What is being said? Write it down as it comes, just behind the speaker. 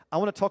I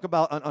want to talk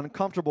about an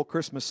uncomfortable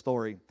Christmas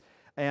story.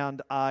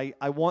 And I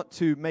want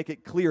to make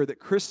it clear that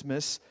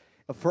Christmas,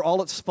 for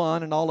all its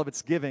fun and all of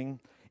its giving,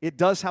 it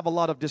does have a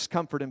lot of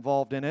discomfort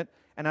involved in it.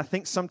 And I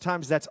think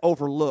sometimes that's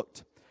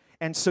overlooked.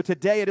 And so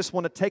today I just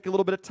want to take a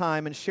little bit of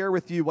time and share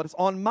with you what is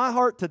on my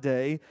heart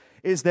today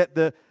is that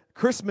the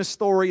Christmas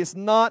story is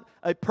not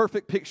a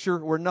perfect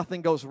picture where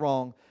nothing goes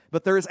wrong,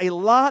 but there is a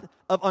lot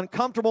of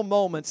uncomfortable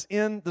moments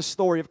in the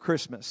story of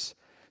Christmas.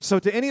 So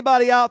to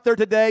anybody out there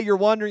today, you're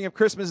wondering if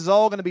Christmas is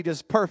all going to be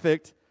just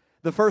perfect.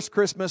 The first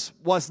Christmas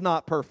was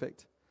not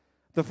perfect.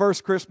 The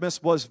first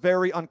Christmas was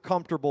very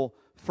uncomfortable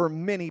for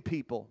many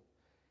people.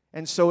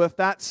 And so if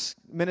that's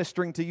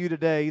ministering to you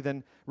today,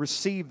 then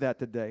receive that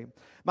today.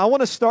 I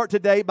want to start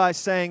today by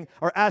saying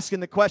or asking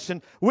the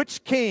question,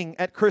 which king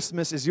at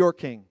Christmas is your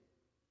king?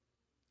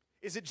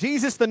 Is it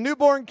Jesus, the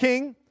newborn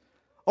king,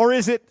 or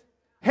is it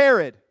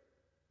Herod,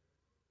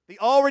 the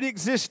already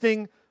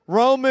existing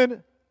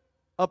Roman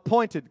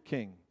appointed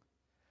king?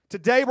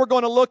 Today we're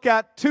going to look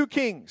at two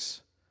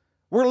kings.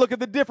 We're going to look at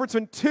the difference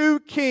in two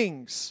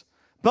kings,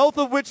 both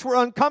of which were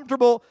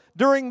uncomfortable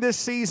during this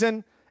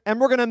season, and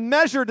we're going to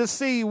measure to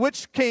see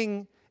which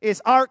king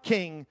is our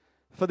king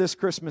for this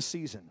Christmas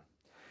season.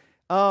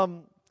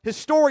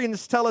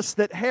 Historians tell us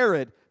that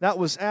Herod, that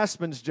was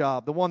Aspen's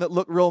job, the one that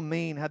looked real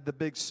mean, had the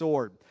big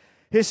sword.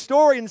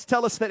 Historians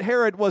tell us that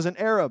Herod was an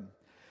Arab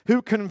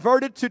who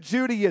converted to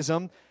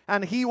Judaism,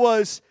 and he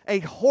was a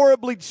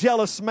horribly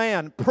jealous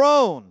man,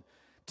 prone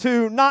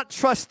to not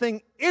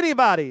trusting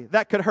anybody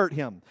that could hurt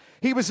him.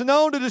 He was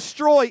known to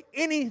destroy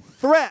any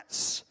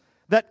threats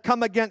that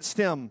come against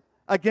him,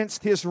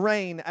 against his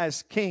reign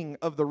as king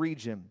of the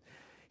region.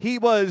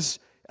 His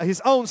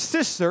own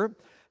sister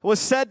was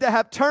said to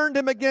have turned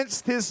him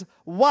against his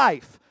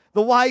wife,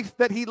 the wife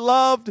that he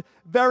loved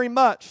very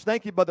much.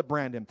 Thank you, Brother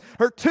Brandon.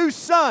 Her two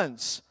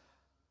sons.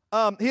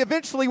 He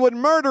eventually would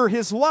murder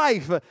his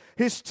wife, her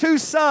two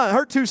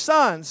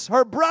sons,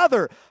 her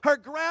brother, her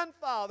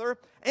grandfather,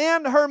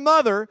 and her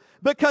mother,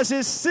 because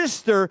his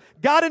sister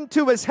got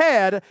into his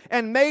head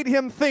and made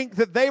him think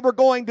that they were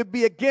going to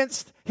be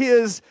against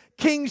his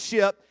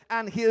kingship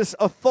and his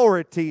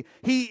authority.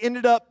 He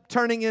ended up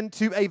turning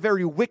into a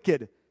very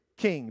wicked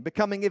king,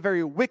 becoming a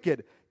very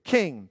wicked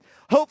king.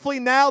 Hopefully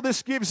now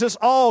this gives us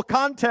all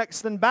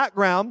context and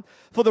background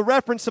for the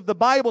reference of the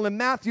Bible in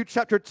Matthew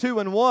chapter 2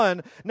 and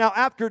 1. Now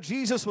after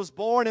Jesus was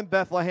born in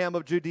Bethlehem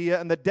of Judea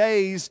in the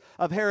days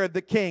of Herod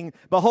the king,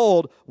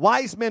 behold,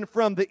 wise men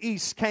from the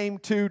east came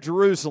to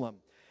Jerusalem,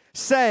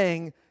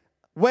 saying,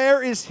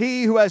 "Where is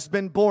he who has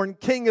been born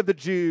King of the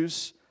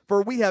Jews?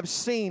 For we have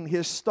seen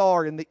his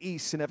star in the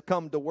east and have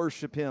come to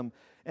worship him."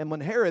 And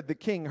when Herod the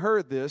king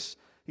heard this,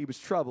 he was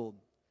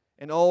troubled,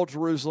 and all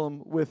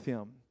Jerusalem with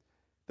him.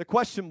 The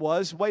question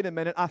was, wait a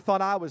minute, I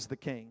thought I was the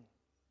king.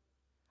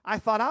 I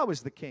thought I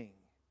was the king.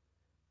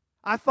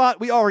 I thought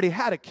we already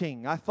had a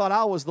king. I thought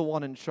I was the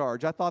one in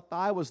charge. I thought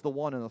I was the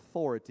one in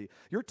authority.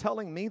 You're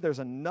telling me there's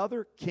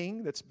another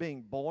king that's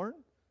being born?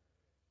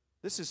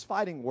 This is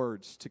fighting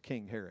words to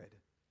King Herod.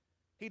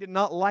 He did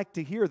not like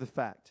to hear the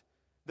fact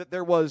that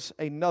there was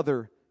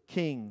another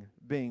king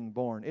being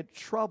born. It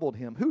troubled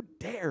him. Who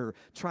dare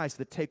tries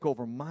to take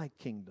over my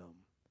kingdom?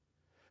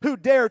 Who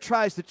dare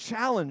tries to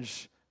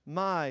challenge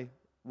my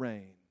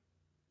reign?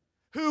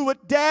 Who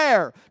would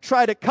dare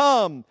try to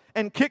come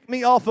and kick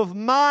me off of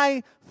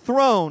my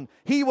throne?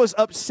 He was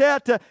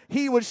upset.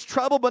 He was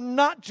troubled, but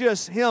not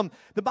just him.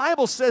 The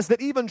Bible says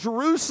that even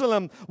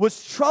Jerusalem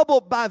was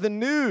troubled by the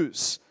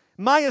news.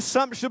 My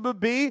assumption would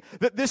be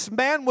that this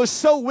man was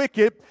so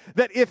wicked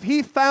that if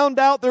he found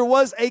out there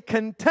was a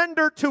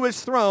contender to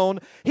his throne,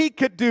 he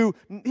could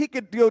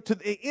go to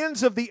the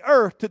ends of the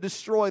earth to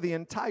destroy the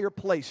entire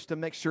place to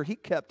make sure he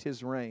kept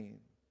his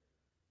reign.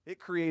 It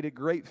created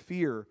great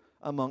fear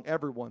among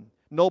everyone.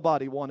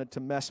 Nobody wanted to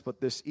mess with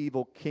this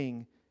evil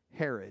King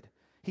Herod.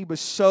 He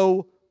was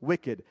so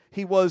wicked.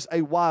 He was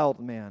a wild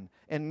man,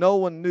 and no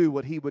one knew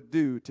what he would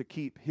do to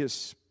keep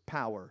his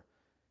power.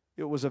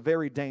 It was a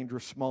very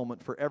dangerous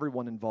moment for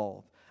everyone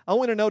involved. I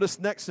want to notice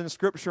next in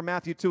Scripture,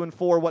 Matthew 2 and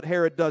 4, what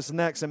Herod does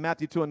next in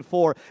Matthew 2 and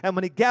 4. And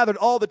when he gathered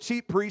all the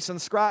chief priests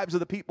and scribes of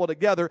the people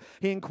together,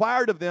 he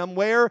inquired of them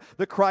where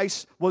the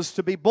Christ was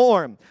to be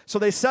born. So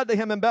they said to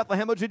him, "In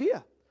Bethlehem of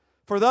Judea.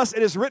 For thus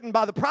it is written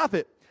by the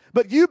prophet,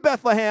 but you,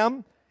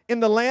 Bethlehem, in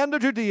the land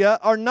of Judea,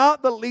 are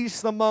not the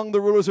least among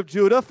the rulers of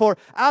Judah, for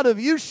out of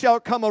you shall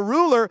come a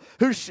ruler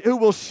who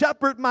will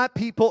shepherd my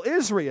people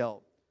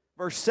Israel."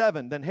 Verse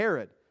 7, then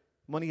Herod,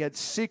 when he had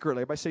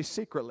secretly, everybody say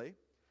secretly,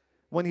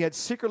 when he had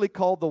secretly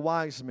called the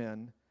wise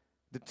men,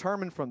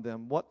 determined from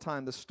them what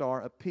time the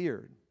star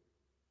appeared.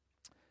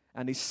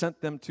 And he sent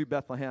them to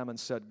Bethlehem and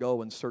said,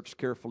 "Go and search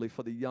carefully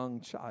for the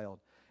young child.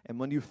 And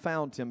when you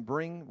found him,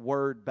 bring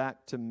word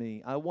back to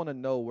me." I want to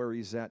know where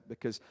he's at,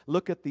 because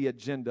look at the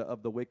agenda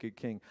of the wicked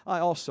king. I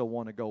also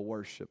want to go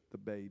worship the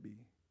baby.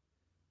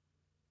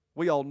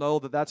 We all know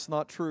that that's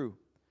not true.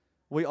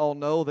 We all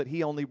know that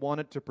he only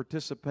wanted to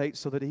participate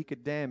so that he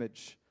could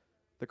damage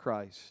the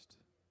Christ.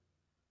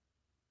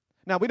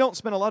 Now, we don't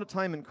spend a lot of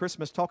time in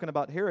Christmas talking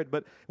about Herod,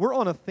 but we're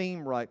on a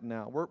theme right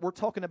now. We're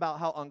talking about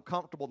how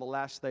uncomfortable the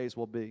last days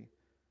will be.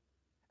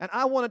 And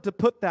I wanted to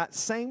put that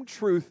same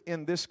truth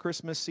in this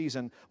Christmas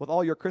season with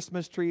all your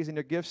Christmas trees and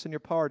your gifts and your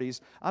parties.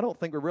 I don't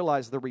think we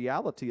realize the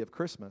reality of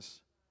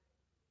Christmas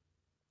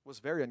was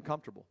very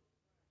uncomfortable.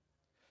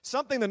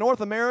 Something the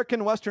North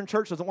American Western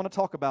church doesn't want to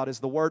talk about is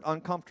the word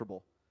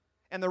uncomfortable.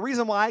 And the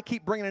reason why I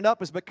keep bringing it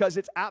up is because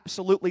it's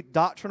absolutely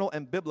doctrinal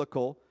and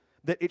biblical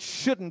that it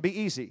shouldn't be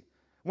easy.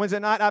 Wednesday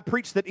night, I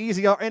preached that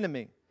easy our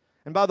enemy.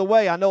 And by the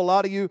way, I know a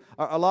lot of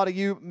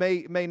you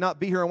may not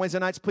be here on Wednesday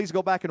nights. Please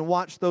go back and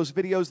watch those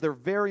videos. They're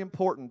very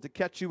important to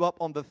catch you up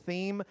on the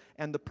theme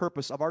and the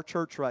purpose of our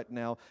church right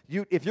now.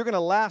 If you're going to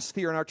last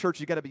here in our church,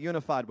 you've got to be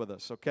unified with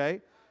us, okay?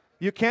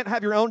 You can't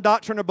have your own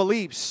doctrine or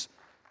beliefs.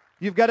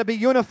 You've got to be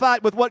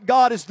unified with what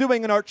God is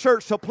doing in our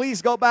church. So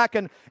please go back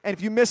and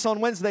if you miss on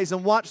Wednesdays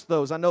and watch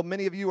those. I know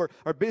many of you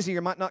are busy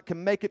or might not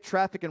can make it,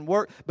 traffic and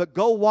work, but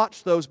go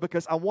watch those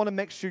because I want to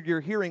make sure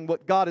you're hearing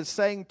what God is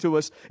saying to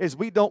us is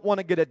we don't want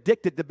to get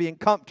addicted to being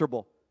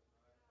comfortable.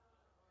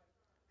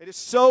 It is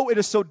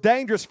so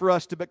dangerous for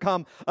us to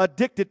become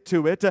addicted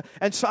to it.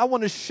 And so I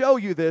want to show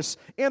you this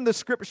in the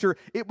Scripture.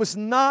 It was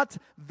not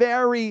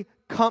very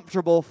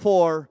comfortable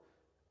for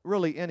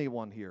really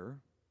anyone here.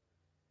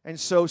 And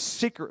so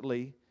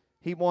secretly,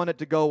 he wanted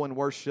to go and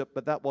worship,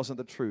 but that wasn't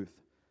the truth.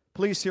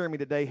 Please hear me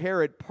today.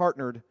 Herod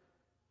partnered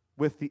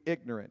with the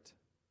ignorant.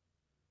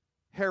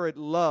 Herod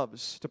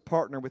loves to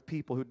partner with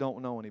people who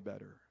don't know any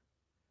better.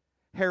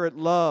 Herod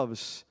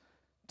loves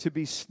to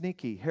be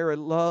sneaky. Herod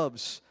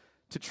loves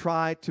to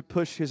try to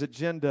push his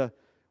agenda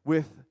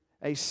with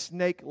a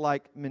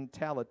snake-like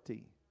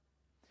mentality.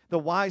 The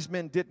wise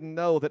men didn't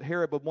know that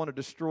Herod would want to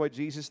destroy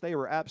Jesus. They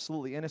were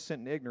absolutely innocent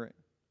and ignorant.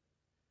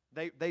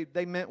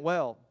 They meant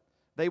well.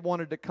 They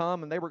wanted to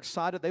come and they were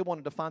excited. They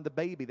wanted to find the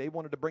baby. They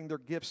wanted to bring their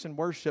gifts and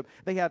worship.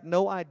 They had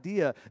no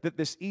idea that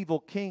this evil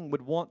king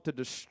would want to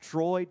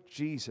destroy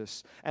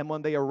Jesus. And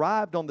when they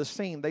arrived on the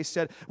scene, they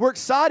said, "We're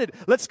excited.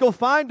 Let's go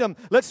find him.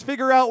 Let's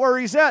figure out where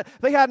he's at."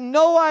 They had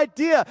no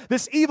idea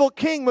this evil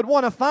king would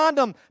want to find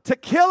him to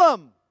kill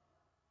him.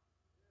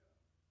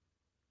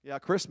 Yeah,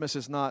 Christmas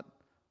is not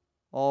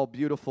all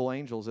beautiful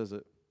angels, is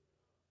it?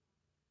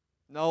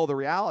 No, the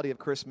reality of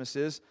Christmas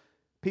is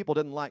people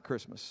didn't like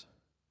Christmas.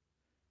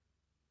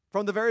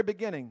 From the very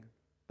beginning,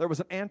 there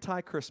was an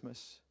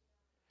anti-Christmas.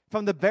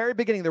 From the very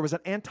beginning, there was an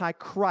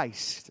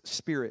anti-Christ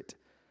spirit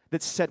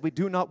that said we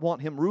do not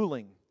want him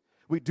ruling.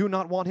 We do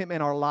not want him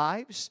in our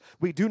lives.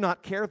 We do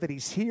not care that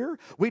he's here.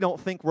 We don't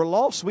think we're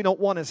lost. We don't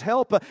want his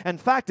help. In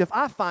fact, if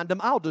I find him,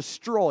 I'll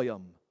destroy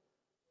him.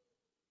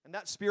 And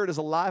that spirit is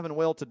alive and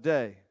well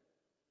today.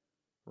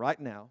 Right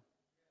now,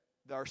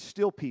 there are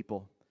still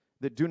people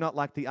that do not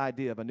like the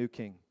idea of a new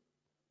king.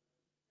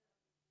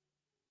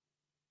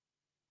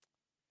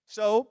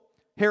 So,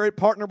 Herod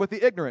partnered with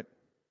the ignorant.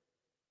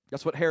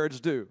 That's what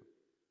Herods do.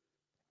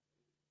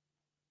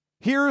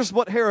 Here's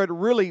what Herod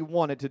really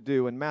wanted to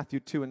do in Matthew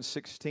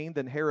 2:16.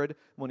 Then Herod,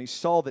 when he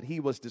saw that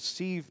he was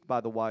deceived by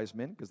the wise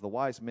men, because the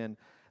wise men,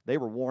 they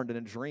were warned in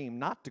a dream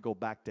not to go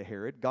back to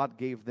Herod. God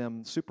gave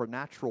them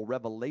supernatural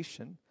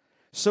revelation.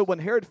 So when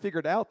Herod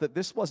figured out that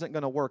this wasn't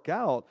going to work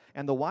out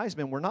and the wise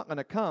men were not going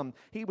to come,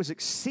 he was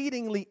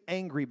exceedingly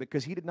angry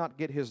because he did not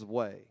get his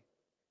way.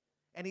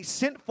 And he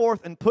sent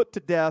forth and put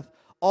to death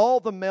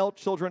all the male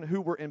children who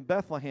were in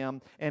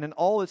Bethlehem and in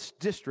all its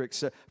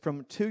districts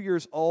from 2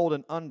 years old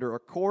and under,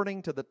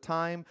 according to the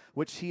time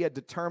which he had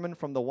determined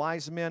from the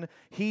wise men.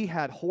 He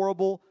had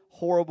horrible,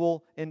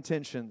 horrible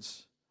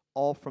intentions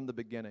all from the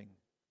beginning.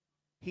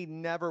 He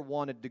never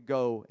wanted to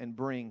go and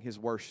bring his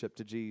worship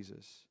to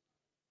Jesus.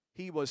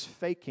 He was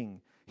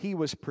faking. He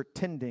was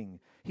pretending.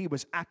 He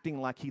was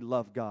acting like he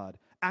loved God,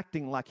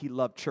 acting like he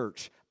loved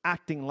church,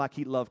 acting like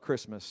he loved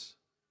Christmas.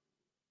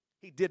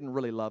 He didn't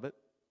really love it.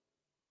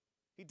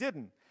 He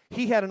didn't.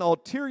 He had an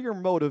ulterior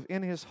motive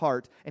in his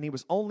heart, and he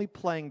was only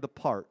playing the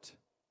part.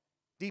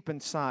 Deep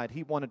inside,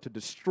 he wanted to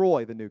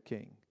destroy the new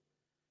king.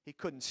 He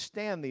couldn't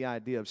stand the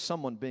idea of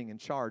someone being in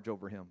charge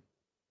over him.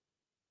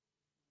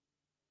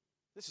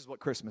 This is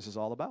what Christmas is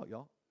all about,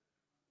 y'all.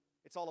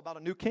 It's all about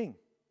a new king.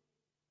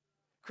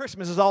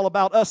 Christmas is all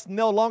about us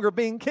no longer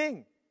being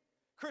king.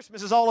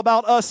 Christmas is all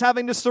about us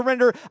having to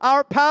surrender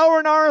our power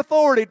and our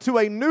authority to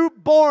a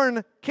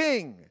newborn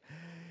king.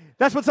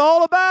 That's what it's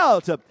all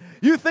about.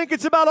 You think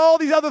it's about all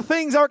these other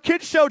things our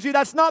kids showed you.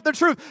 That's not the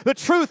truth. The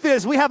truth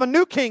is we have a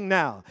new king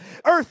now.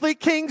 Earthly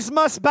kings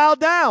must bow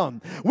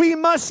down. We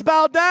must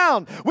bow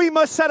down. We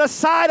must set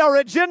aside our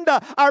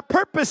agenda, our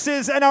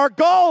purposes, and our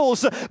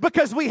goals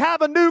because we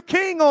have a new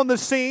king on the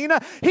scene.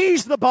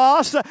 He's the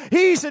boss.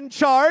 He's in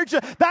charge.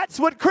 That's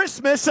what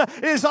Christmas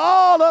is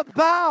all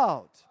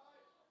about.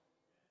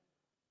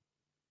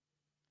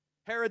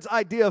 Herod's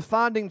idea of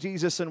finding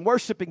Jesus and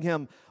worshiping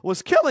him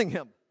was killing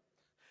him.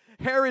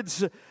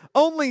 Herod's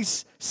only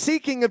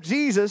seeking of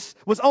Jesus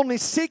was only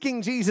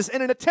seeking Jesus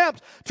in an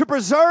attempt to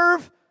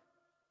preserve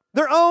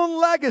their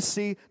own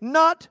legacy,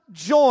 not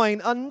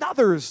join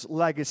another's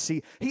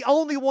legacy. He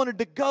only wanted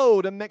to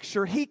go to make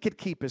sure he could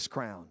keep his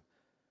crown.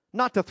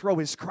 not to throw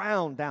his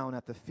crown down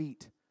at the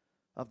feet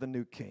of the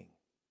new king.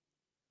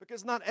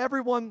 Because not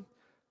everyone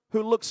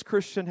who looks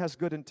Christian has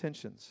good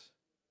intentions.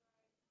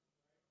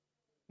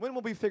 When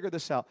will we figure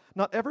this out?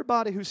 Not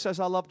everybody who says,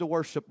 I love to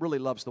worship, really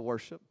loves to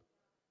worship.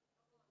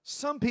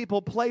 Some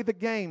people play the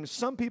game.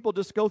 Some people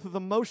just go through the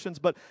motions.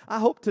 But I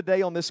hope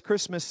today on this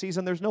Christmas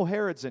season, there's no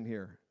Herods in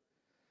here.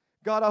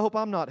 God, I hope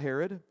I'm not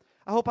Herod.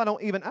 I hope I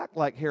don't even act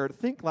like Herod,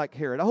 think like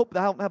Herod. I hope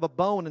that I don't have a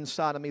bone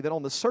inside of me that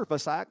on the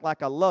surface I act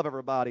like I love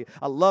everybody.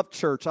 I love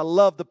church. I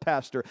love the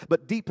pastor.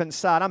 But deep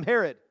inside, I'm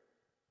Herod.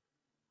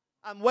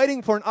 I'm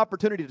waiting for an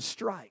opportunity to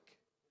strike.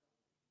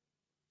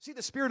 See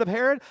the spirit of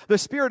Herod? The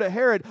spirit of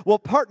Herod will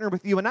partner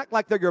with you and act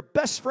like they're your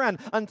best friend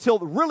until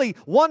really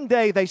one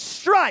day they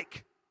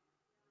strike.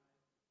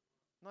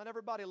 Not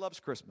everybody loves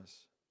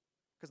Christmas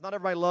because not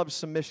everybody loves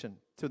submission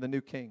to the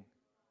new king.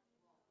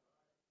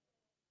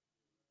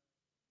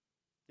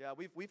 Yeah,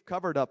 we've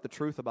covered up the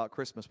truth about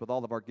Christmas with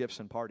all of our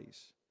gifts and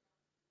parties.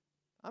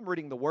 I'm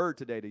reading the word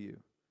today to you.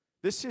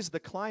 This is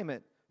the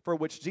climate for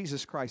which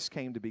Jesus Christ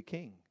came to be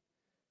king.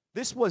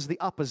 This was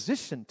the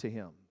opposition to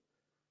him.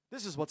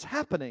 This is what's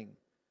happening.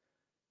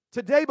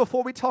 Today,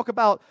 before we talk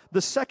about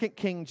the second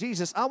king,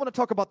 Jesus, I want to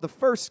talk about the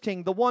first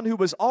king, the one who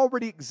was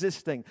already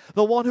existing,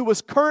 the one who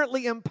was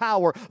currently in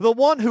power, the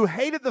one who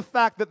hated the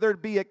fact that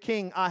there'd be a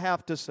king I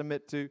have to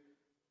submit to.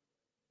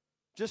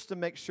 Just to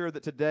make sure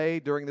that today,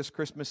 during this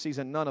Christmas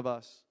season, none of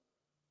us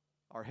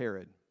are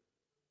Herod.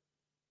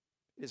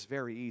 It's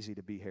very easy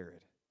to be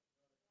Herod.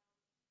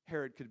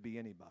 Herod could be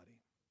anybody.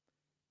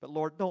 But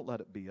Lord, don't let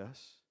it be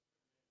us.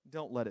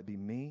 Don't let it be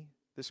me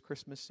this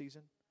Christmas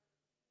season.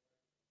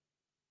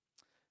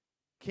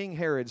 King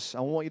Herods, I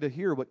want you to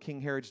hear what King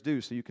Herods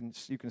do so you can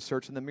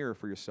search in the mirror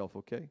for yourself,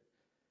 okay?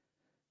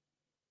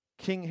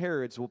 King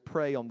Herods will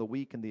prey on the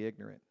weak and the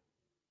ignorant.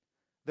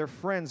 Their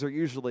friends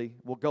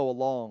will go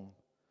along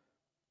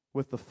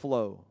with the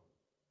flow.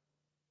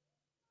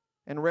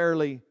 And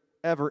rarely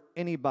ever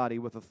anybody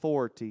with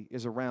authority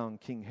is around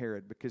King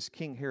Herod because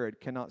King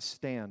Herod cannot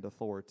stand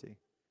authority.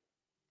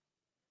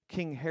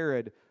 King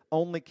Herod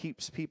only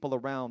keeps people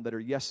around that are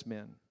yes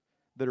men,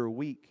 that are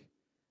weak,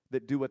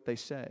 that do what they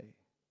say.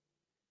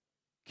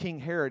 King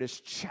Herod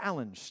is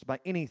challenged by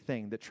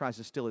anything that tries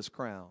to steal his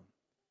crown,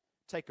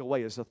 take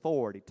away his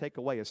authority, take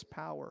away his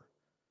power.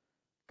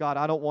 God,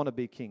 I don't want to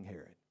be King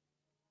Herod.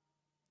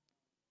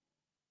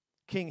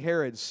 King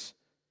Herods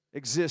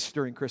exist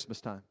during Christmas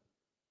time.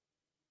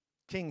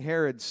 King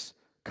Herods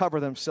cover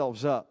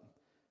themselves up,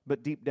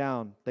 but deep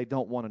down, they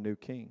don't want a new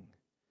king.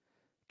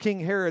 King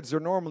Herods are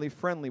normally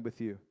friendly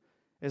with you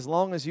as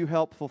long as you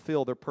help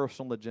fulfill their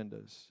personal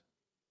agendas.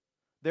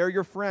 They're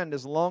your friend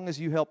as long as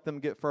you help them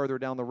get further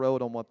down the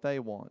road on what they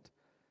want.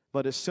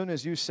 But as soon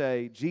as you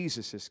say,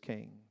 Jesus is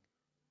king,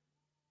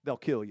 they'll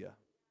kill you.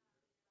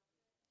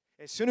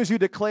 As soon as you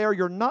declare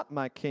you're not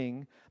my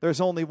king,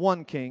 there's only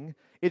one king,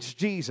 it's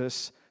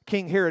Jesus,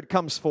 King Herod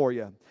comes for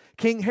you.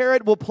 King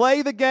Herod will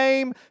play the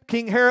game.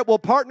 King Herod will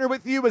partner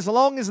with you as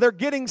long as they're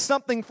getting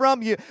something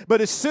from you.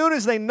 But as soon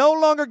as they no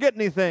longer get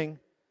anything,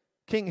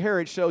 King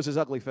Herod shows his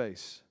ugly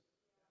face.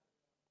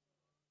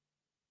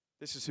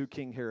 This is who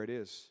King Herod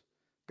is.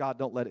 God,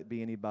 don't let it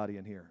be anybody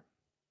in here.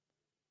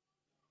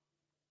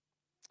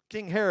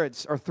 King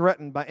Herods are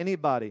threatened by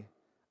anybody,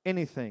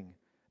 anything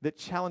that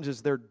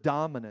challenges their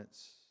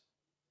dominance.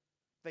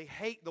 They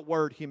hate the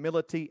word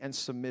humility and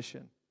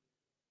submission.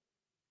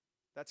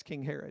 That's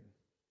King Herod.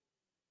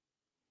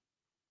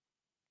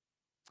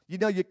 You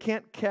know, you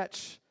can't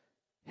catch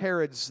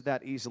Herods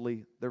that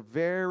easily. They're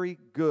very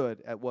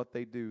good at what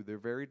they do. They're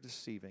very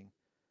deceiving.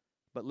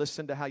 But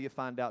listen to how you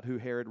find out who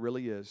Herod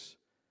really is.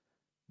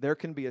 There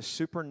can be a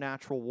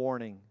supernatural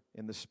warning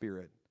in the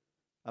Spirit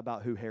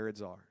about who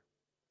Herods are.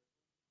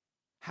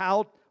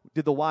 How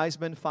did the wise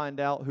men find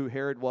out who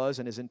Herod was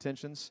and his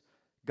intentions?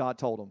 God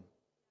told them.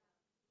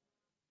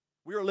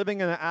 We are living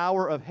in an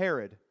hour of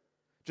Herod.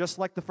 Just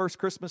like the first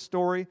Christmas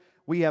story,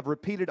 we have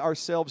repeated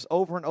ourselves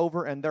over and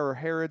over, and there are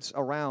Herods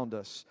around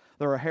us.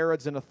 There are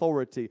Herods in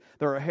authority.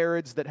 There are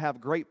Herods that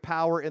have great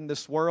power in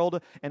this world,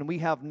 and we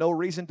have no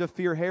reason to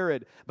fear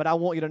Herod. But I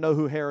want you to know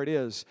who Herod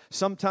is.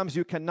 Sometimes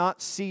you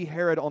cannot see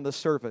Herod on the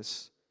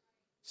surface.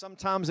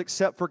 Sometimes,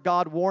 except for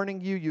God warning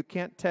you, you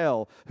can't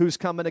tell who's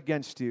coming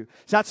against you.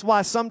 So that's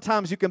why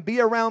sometimes you can be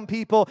around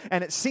people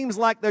and it seems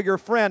like they're your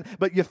friend,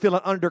 but you feel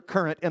an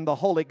undercurrent in the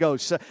Holy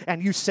Ghost.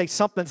 And you say,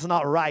 something's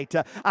not right.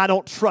 I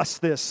don't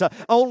trust this.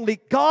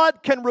 Only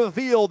God can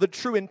reveal the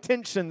true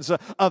intentions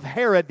of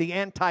Herod, the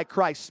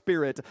Antichrist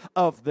spirit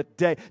of the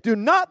day. Do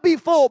not be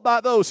fooled by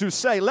those who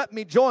say, let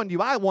me join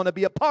you. I want to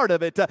be a part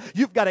of it.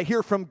 You've got to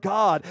hear from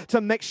God to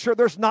make sure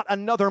there's not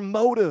another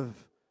motive.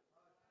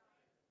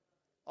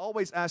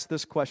 Always ask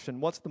this question,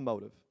 what's the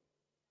motive?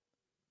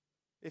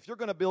 If you're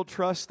going to build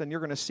trust and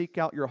you're going to seek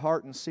out your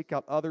heart and seek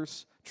out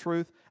others'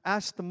 truth,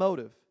 ask the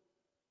motive.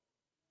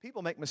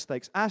 People make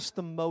mistakes. Ask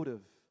the motive.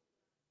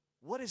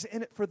 What is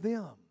in it for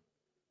them?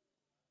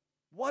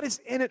 What is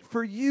in it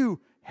for you,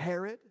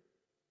 Herod?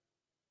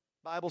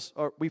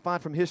 We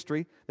find from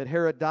history that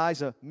Herod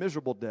dies a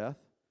miserable death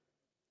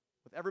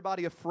with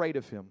everybody afraid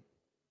of him.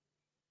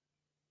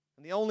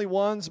 And the only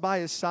ones by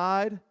his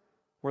side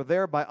were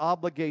there by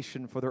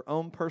obligation for their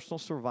own personal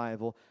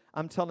survival.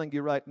 I'm telling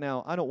you right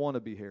now, I don't want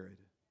to be Herod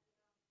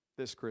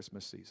this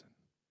Christmas season.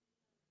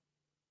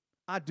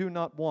 I do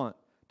not want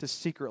to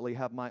secretly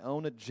have my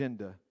own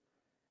agenda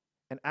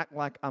and act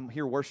like I'm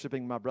here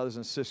worshiping my brothers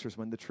and sisters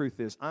when the truth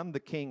is I'm the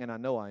king and I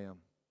know I am.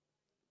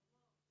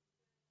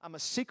 I'm a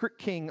secret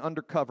king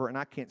undercover and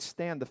I can't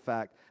stand the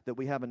fact that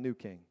we have a new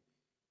king.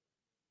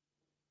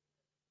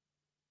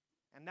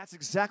 And that's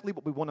exactly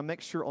what we want to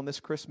make sure on this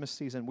Christmas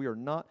season we are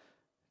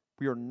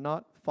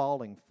not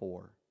falling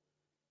for,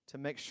 to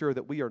make sure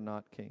that we are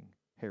not King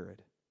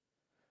Herod.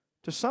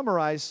 To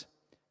summarize,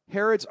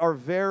 Herods are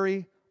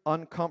very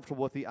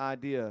uncomfortable with the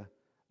idea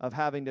of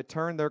having to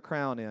turn their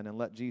crown in and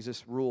let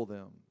Jesus rule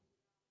them.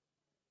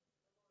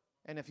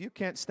 And if you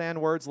can't stand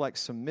words like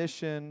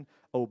submission,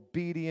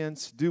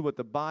 obedience, do what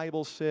the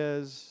Bible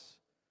says,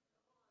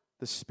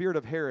 the spirit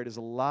of Herod is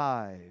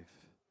alive.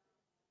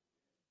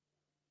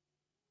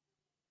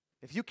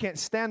 If you can't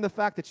stand the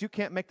fact that you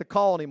can't make the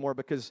call anymore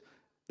because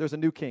there's a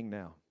new king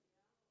now,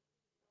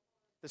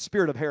 the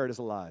spirit of Herod is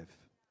alive.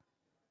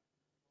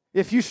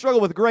 If you struggle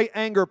with great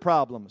anger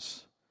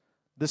problems,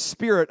 the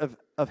spirit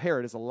of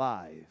Herod is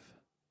alive.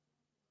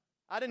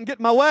 I didn't get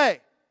my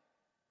way.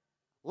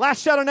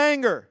 Lash out in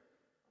anger.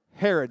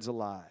 Herod's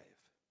alive.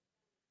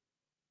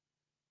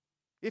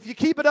 If you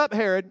keep it up,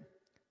 Herod,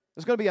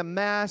 there's going to be a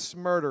mass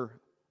murder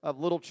of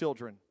little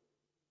children.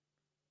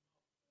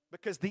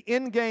 Because the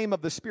end game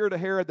of the spirit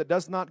of Herod that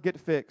does not get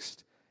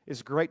fixed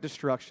is great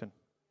destruction.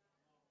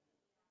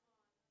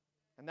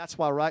 And that's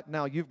why right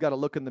now you've got to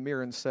look in the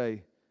mirror and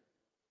say,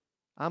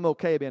 I'm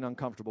okay being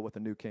uncomfortable with a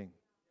new king.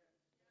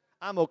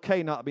 I'm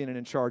okay not being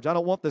in charge. I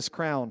don't want this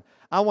crown.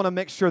 I want to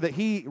make sure that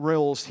He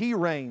rules, He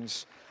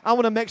reigns. I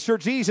want to make sure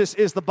Jesus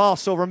is the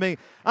boss over me.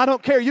 I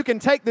don't care. You can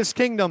take this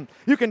kingdom.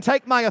 You can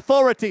take my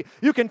authority.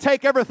 You can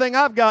take everything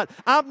I've got.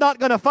 I'm not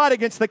going to fight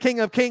against the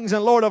King of Kings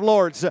and Lord of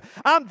Lords.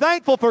 I'm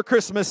thankful for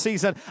Christmas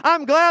season.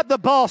 I'm glad the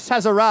boss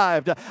has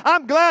arrived.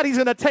 I'm glad He's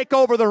going to take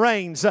over the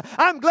reins.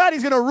 I'm glad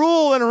He's going to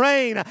rule and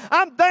reign.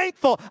 I'm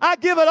thankful. I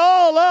give it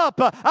all up.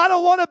 I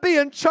don't want to be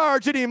in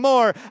charge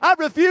anymore. I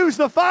refuse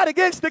to fight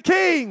against the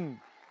King.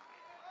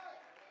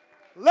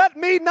 Let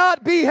me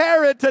not be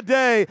Herod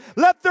today.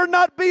 Let there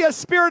not be a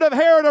spirit of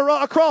Herod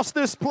across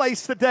this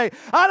place today.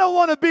 I don't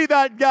want to be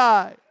that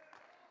guy.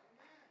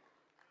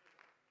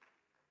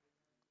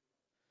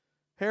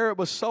 Herod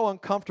was so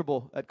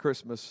uncomfortable at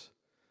Christmas.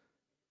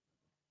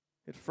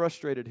 It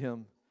frustrated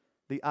him,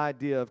 the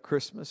idea of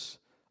Christmas,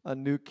 a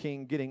new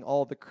king getting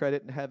all the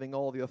credit and having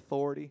all the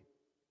authority.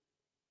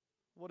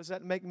 What does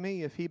that make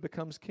me if he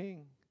becomes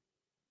king?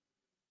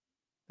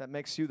 That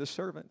makes you the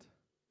servant.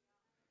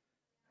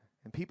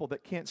 And people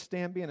that can't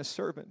stand being a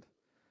servant,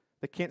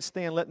 that can't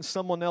stand letting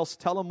someone else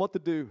tell them what to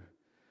do,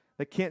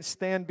 that can't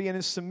stand being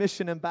in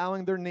submission and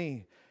bowing their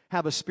knee,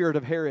 have a spirit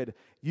of Herod.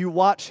 You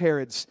watch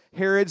Herod's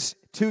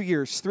 2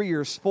 years, 3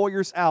 years, 4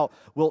 years out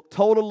will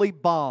totally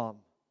bomb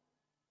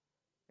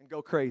and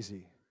go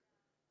crazy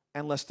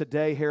unless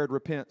today Herod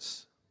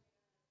repents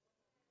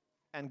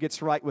and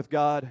gets right with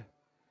God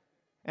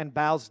and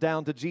bows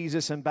down to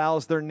Jesus and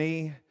bows their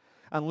knee.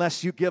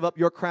 Unless you give up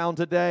your crown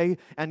today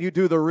and you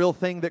do the real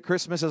thing that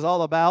Christmas is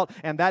all about,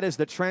 and that is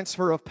the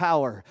transfer of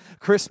power.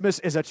 Christmas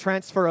is a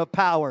transfer of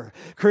power.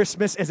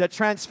 Christmas is a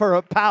transfer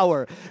of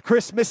power.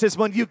 Christmas is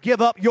when you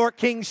give up your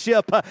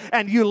kingship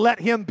and you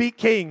let Him be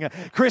king.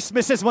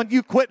 Christmas is when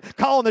you quit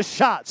calling the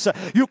shots.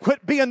 You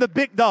quit being the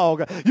big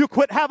dog. You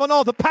quit having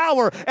all the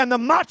power and the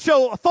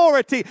macho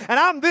authority, and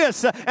I'm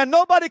this, and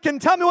nobody can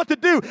tell me what to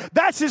do.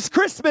 That's His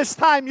Christmas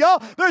time,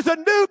 y'all. There's a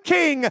new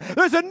king.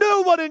 There's a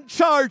new one in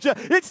charge.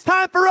 It's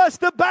time for us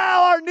to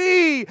bow our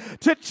knee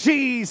to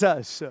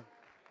Jesus.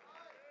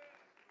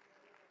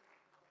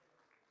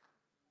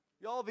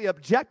 Y'all, the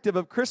objective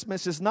of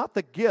Christmas is not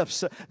the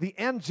gifts, the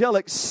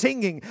angelic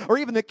singing, or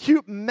even the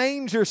cute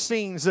manger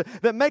scenes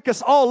that make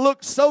us all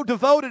look so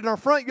devoted in our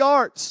front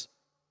yards.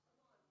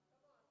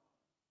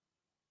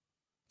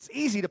 It's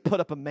easy to put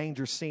up a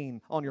manger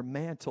scene on your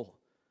mantle.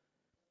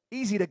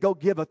 Easy to go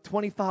give a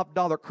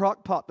 $25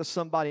 crock pot to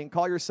somebody and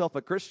call yourself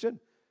a Christian.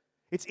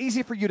 It's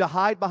easy for you to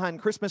hide behind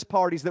Christmas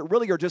parties that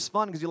really are just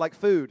fun because you like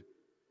food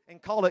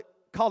and call it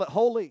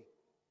holy.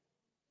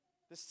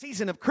 The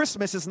season of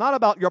Christmas is not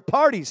about your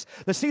parties.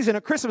 The season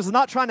of Christmas is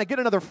not trying to get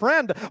another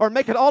friend or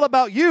make it all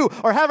about you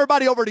or have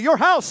everybody over to your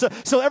house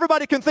so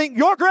everybody can think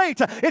you're great.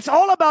 It's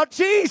all about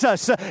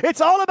Jesus. It's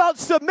all about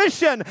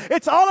submission.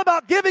 It's all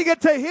about giving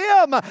it to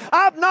Him.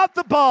 I'm not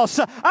the boss.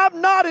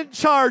 I'm not in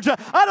charge.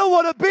 I don't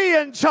want to be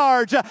in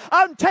charge.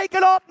 I'm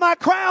taking off my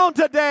crown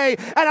today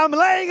and I'm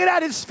laying it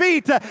at His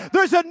feet.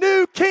 There's a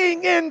new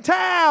king in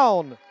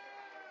town.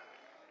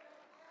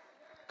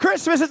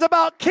 Christmas is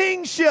about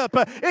kingship.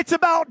 It's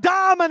about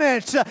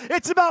dominance.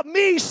 It's about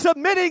me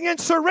submitting and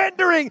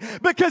surrendering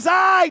because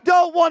I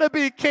don't want to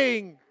be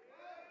king.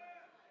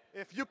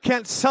 If you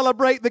can't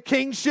celebrate the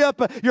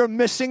kingship, you're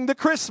missing the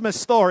Christmas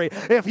story.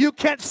 If you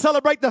can't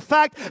celebrate the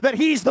fact that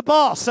He's the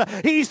boss,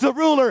 He's the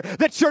ruler,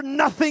 that you're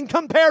nothing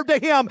compared to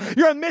Him,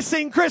 you're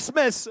missing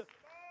Christmas.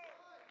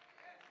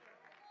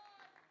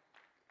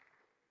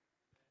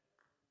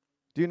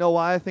 Do you know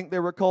why I think they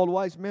were called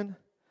wise men?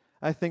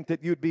 I think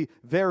that you'd be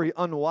very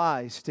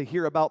unwise to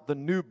hear about the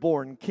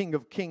newborn King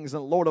of Kings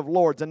and Lord of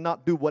Lords and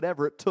not do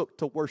whatever it took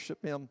to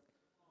worship Him.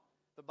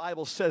 The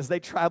Bible says they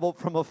traveled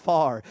from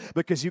afar,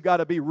 because you got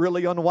to be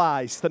really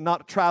unwise to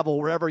not travel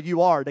wherever you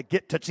are to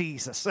get to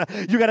Jesus.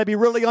 You got to be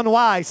really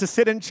unwise to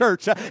sit in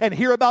church and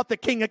hear about the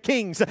King of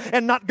Kings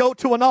and not go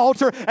to an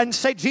altar and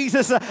say,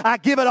 Jesus, I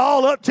give it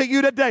all up to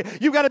you today.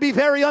 You got to be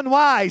very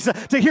unwise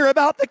to hear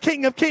about the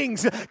King of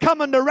Kings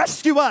coming to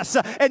rescue us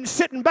and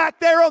sitting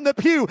back there on the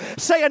pew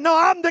saying, no,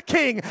 I'm the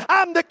king.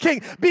 I'm the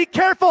king. Be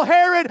careful,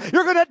 Herod.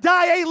 You're going to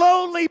die a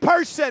lonely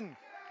person.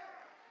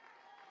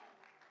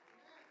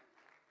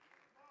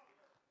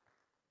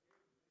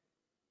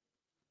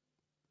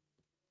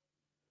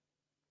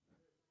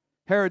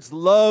 Herods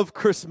love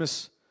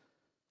Christmas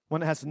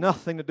when it has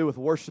nothing to do with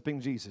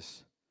worshiping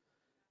Jesus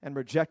and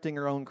rejecting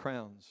our own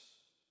crowns.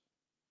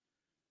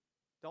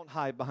 Don't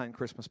hide behind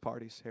Christmas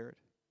parties, Herod.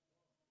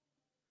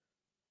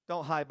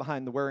 Don't hide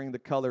behind the wearing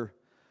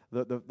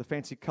the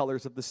fancy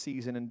colors of the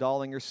season and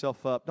dolling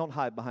yourself up. Don't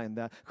hide behind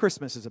that.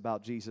 Christmas is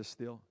about Jesus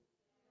still.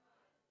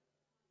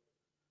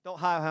 Don't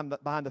hide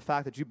behind the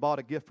fact that you bought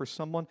a gift for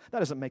someone. That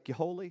doesn't make you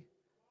holy.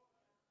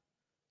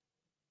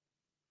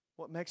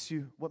 What makes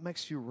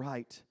you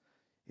right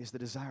is the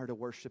desire to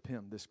worship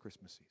Him this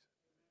Christmas season,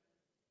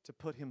 to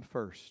put Him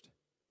first,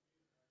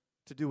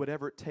 to do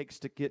whatever it takes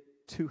to get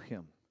to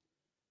Him.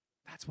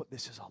 That's what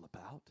this is all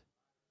about.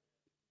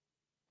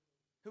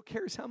 Who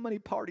cares how many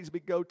parties we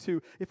go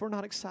to if we're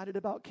not excited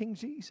about King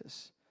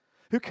Jesus?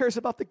 Who cares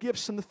about the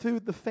gifts and the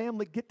food, the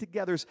family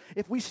get-togethers,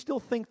 if we still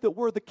think that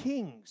we're the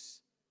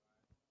kings?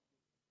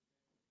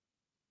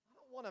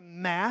 I want to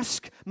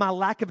mask my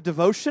lack of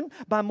devotion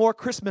by more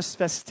Christmas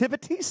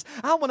festivities.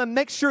 I want to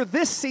make sure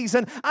this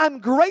season I'm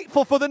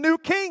grateful for the new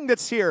king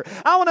that's here.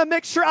 I want to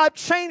make sure I've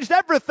changed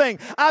everything.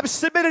 I've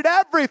submitted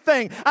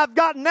everything. I've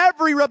gotten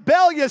every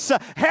rebellious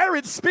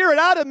Herod spirit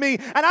out of me,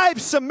 and I've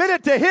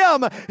submitted to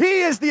Him.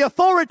 He is the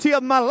authority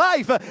of my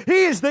life.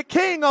 He is the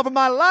king over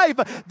my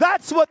life.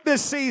 That's what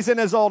this season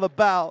is all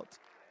about.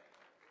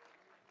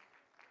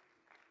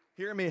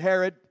 Hear me,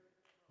 Herod.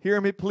 Hear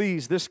me,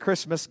 please. This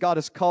Christmas, God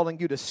is calling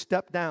you to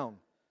step down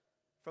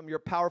from your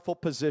powerful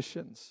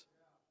positions.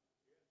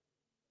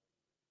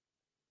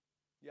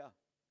 Yeah.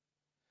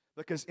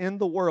 Because in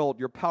the world,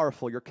 you're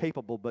powerful, you're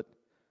capable, but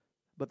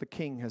the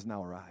King has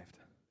now arrived.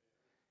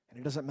 And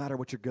it doesn't matter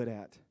what you're good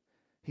at.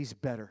 He's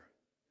better.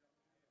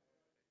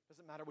 It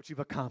doesn't matter what you've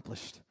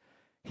accomplished.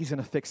 He's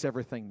going to fix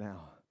everything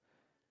now.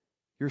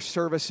 Your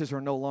services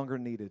are no longer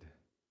needed.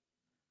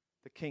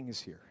 The King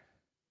is here.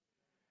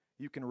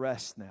 You can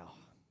rest now.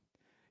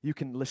 You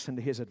can listen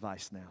to His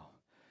advice now.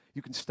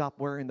 You can stop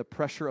wearing the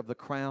pressure of the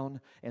crown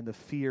and the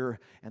fear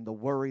and the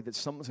worry that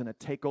someone's going to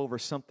take over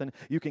something.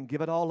 You can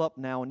give it all up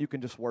now, and you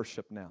can just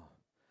worship now.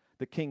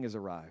 The King has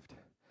arrived.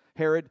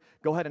 Herod,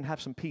 go ahead and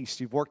have some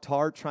peace. You've worked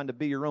hard trying to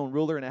be your own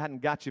ruler, and it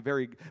hadn't got you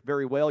very,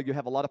 very well. You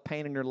have a lot of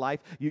pain in your life.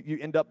 You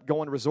end up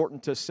resorting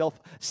to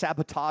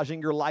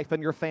self-sabotaging your life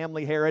and your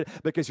family, Herod,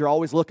 because you're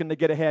always looking to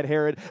get ahead,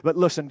 Herod. But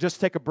listen,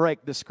 just take a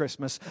break this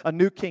Christmas. A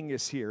new king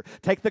is here.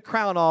 Take the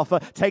crown off.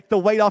 Take the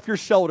weight off your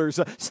shoulders.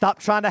 Stop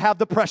trying to have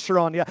the pressure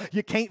on you.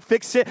 You can't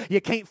fix it.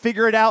 You can't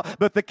figure it out,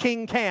 but the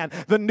king can.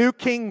 The new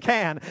king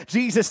can.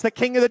 Jesus, the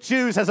King of the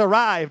Jews, has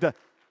arrived.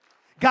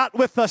 God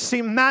with us,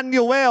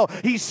 Emmanuel.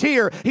 He's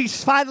here.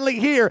 He's finally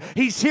here.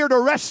 He's here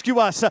to rescue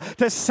us,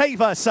 to save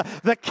us.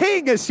 The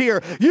King is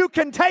here. You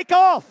can take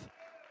off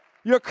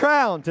your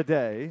crown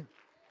today.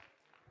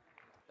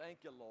 Thank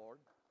you, Lord.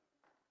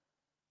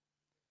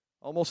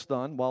 Almost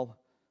done.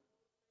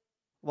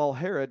 While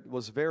Herod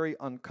was very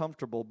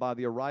uncomfortable by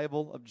the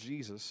arrival of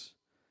Jesus,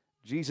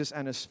 Jesus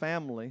and His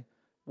family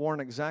weren't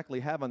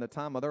exactly having the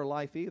time of their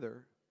life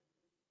either.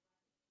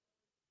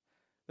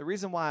 The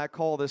reason why I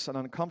call this an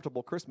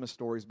uncomfortable Christmas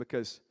story is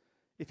because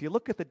if you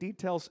look at the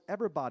details,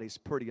 everybody's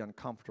pretty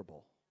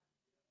uncomfortable.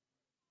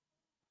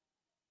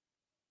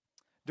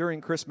 During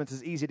Christmas,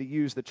 it's easy to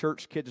use the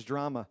church kids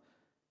drama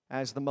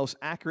as the most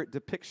accurate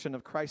depiction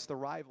of Christ's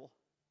arrival.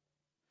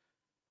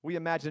 We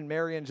imagine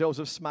Mary and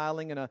Joseph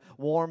smiling in a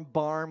warm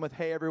barn with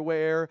hay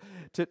everywhere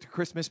to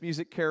Christmas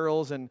music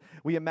carols, and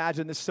we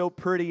imagine this so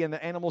pretty, and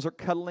the animals are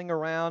cuddling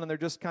around, and they're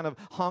just kind of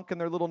honking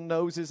their little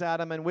noses at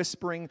them and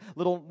whispering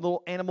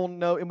little animal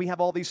note, and we have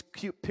all these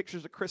cute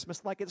pictures of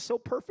Christmas like it's so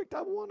perfect,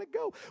 I want to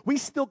go. We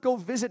still go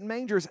visit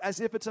mangers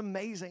as if it's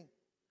amazing.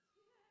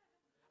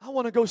 I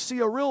want to go see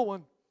a real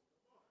one.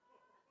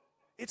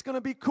 It's going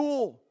to be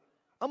cool.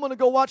 I'm going to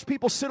go watch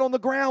people sit on the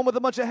ground with a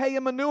bunch of hay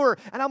and manure,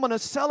 and I'm going to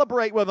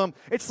celebrate with them.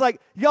 It's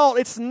like, y'all,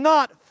 it's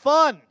not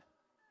fun.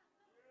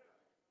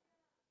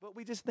 But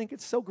we just think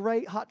it's so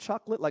great. Hot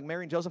chocolate, like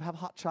Mary and Joseph have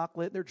hot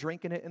chocolate. They're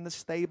drinking it in the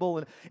stable,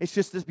 and it's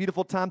just this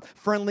beautiful time.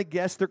 Friendly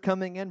guests, they're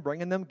coming in,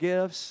 bringing them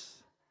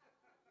gifts.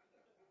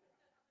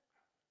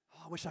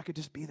 Oh, I wish I could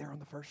just be there on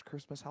the first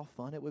Christmas. How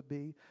fun it would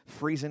be.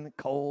 Freezing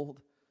cold.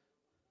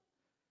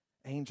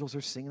 Angels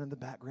are singing in the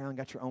background.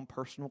 Got your own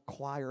personal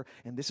choir.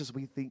 And this is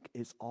what we think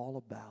it's all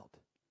about.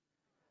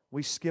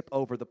 We skip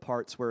over the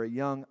parts where a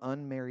young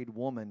unmarried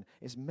woman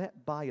is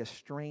met by a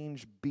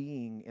strange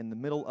being in the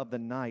middle of the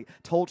night,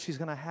 told she's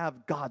going to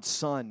have God's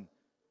son.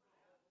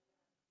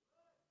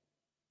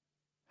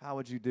 How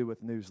would you do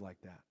with news like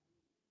that?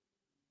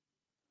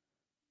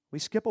 We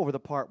skip over the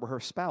part where her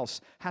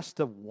spouse has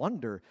to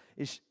wonder,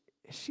 is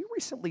she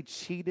recently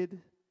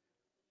cheated?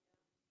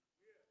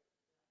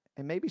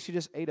 And maybe she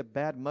just ate a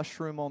bad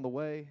mushroom on the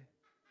way?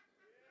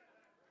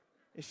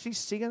 Is she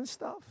seeing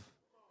stuff?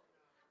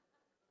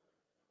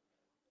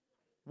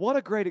 What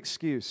a great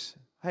excuse.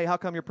 Hey, how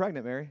come you're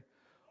pregnant, Mary?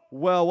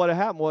 Well, what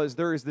happened was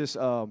there is this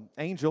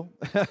angel,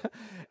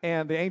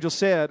 and the angel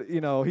said,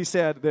 he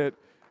said that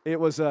it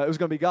was going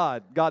to be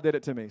God. God did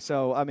it to me.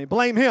 So,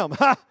 blame him.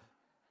 Oh,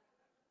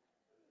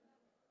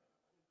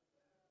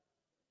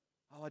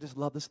 I just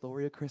love the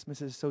story of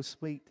Christmas. It's so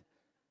sweet.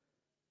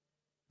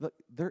 Look,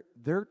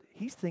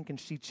 he's thinking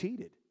she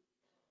cheated.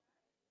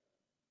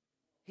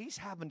 He's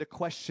having to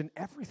question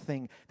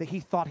everything that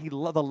he thought the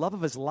love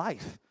of his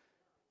life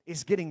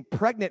is getting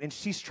pregnant, and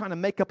she's trying to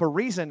make up a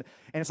reason.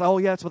 And it's like, oh,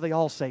 yeah, that's what they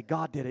all say.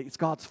 God did it. It's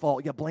God's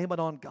fault. Yeah, blame it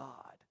on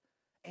God.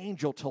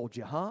 Angel told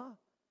you, huh?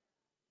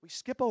 We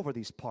skip over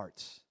these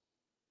parts.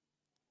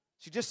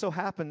 She just so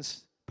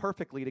happens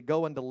perfectly to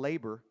go into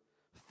labor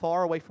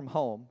far away from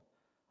home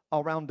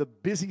around a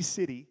busy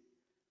city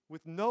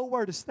with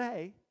nowhere to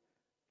stay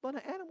but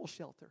an animal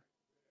shelter.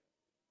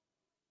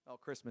 Oh,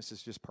 Christmas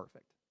is just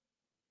perfect.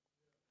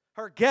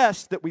 Her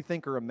guests that we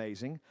think are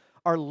amazing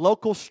are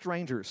local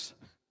strangers.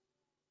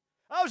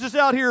 I was just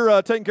out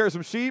here taking care of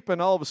some sheep,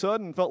 and all of a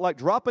sudden felt like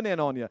dropping in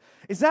on you.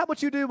 Is that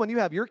what you do when you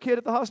have your kid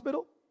at the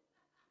hospital?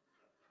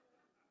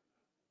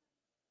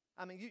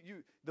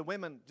 The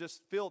women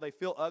just feel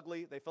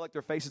ugly. They feel like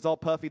their face is all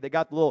puffy. They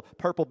got the little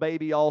purple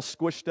baby all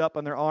squished up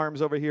on their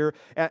arms over here,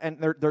 and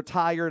they're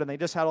tired, and they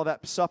just had all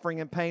that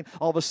suffering and pain.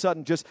 All of a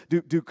sudden, just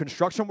do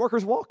construction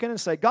workers walk in and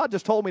say, God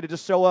just told me to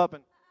just show up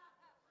and,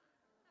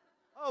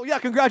 oh yeah,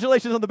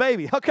 congratulations on the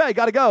baby. Okay,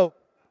 got to go.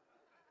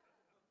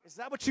 Is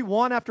that what you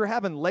want after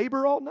having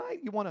labor all night?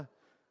 You want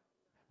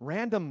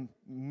random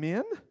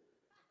men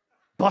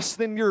bust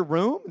in your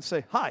room and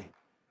say, hi,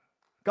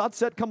 God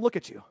said come look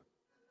at you.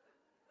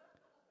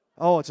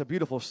 Oh, it's a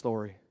beautiful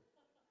story.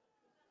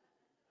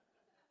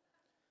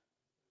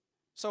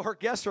 So her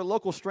guests are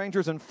local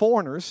strangers and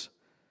foreigners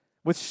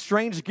with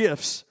strange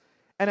gifts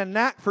and a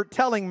knack for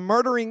telling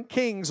murdering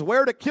kings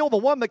where to kill the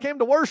one that came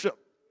to worship.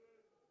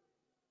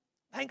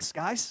 Thanks,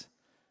 guys.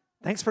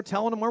 Thanks for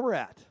telling them where we're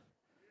at.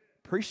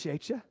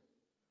 Appreciate you.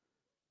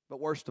 But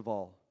worst of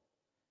all,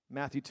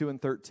 Matthew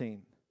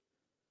 2:13.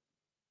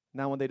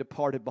 Now when they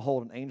departed,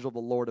 behold, an angel of the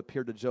Lord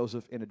appeared to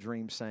Joseph in a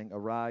dream, saying,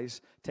 arise,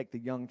 take the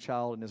young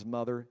child and his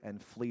mother,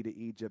 and flee to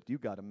Egypt. You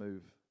got to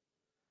move.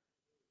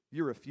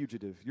 You're a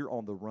fugitive. You're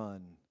on the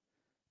run.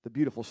 The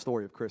beautiful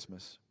story of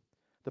Christmas.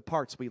 The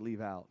parts we leave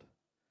out.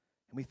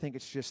 And we think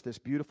it's just this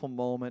beautiful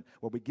moment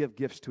where we give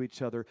gifts to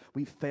each other.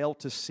 We fail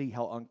to see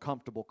how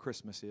uncomfortable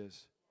Christmas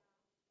is.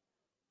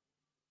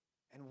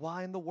 And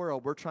why in the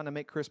world we're trying to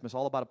make Christmas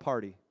all about a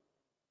party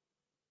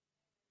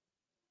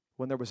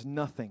when there was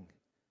nothing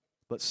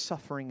but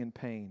suffering and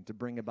pain to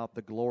bring about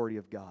the glory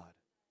of God.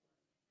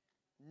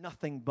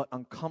 Nothing but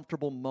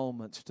uncomfortable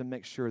moments to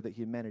make sure that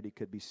humanity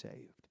could be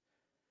saved.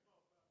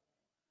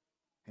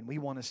 And we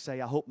want to say,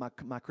 I hope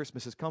my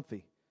Christmas is comfy.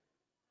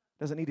 It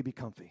doesn't need to be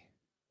comfy.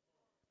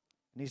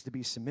 It needs to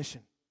be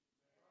submission.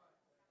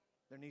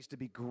 There needs to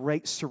be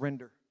great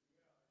surrender.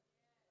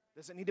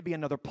 Does it need to be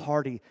another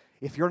party?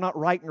 If you're not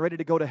right and ready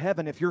to go to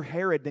heaven, if you're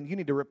Herod, then you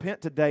need to repent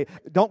today.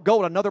 Don't go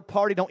to another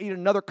party. Don't eat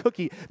another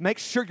cookie. Make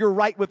sure you're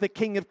right with the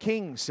King of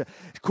Kings.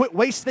 Quit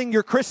wasting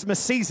your Christmas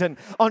season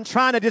on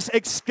trying to just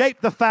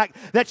escape the fact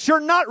that you're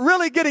not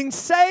really getting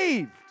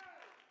saved.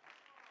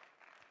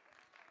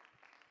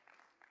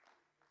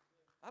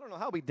 I don't know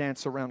how we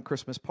dance around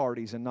Christmas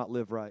parties and not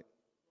live right.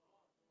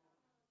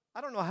 I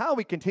don't know how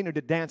we continue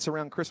to dance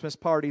around Christmas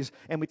parties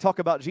and we talk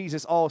about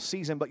Jesus all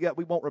season, but yet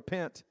we won't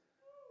repent.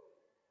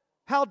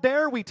 How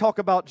dare we talk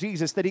about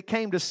Jesus, that He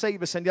came to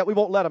save us, and yet we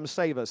won't let Him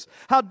save us?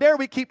 How dare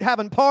we keep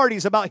having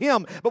parties about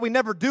Him, but we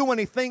never do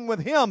anything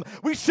with Him?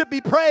 We should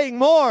be praying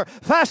more,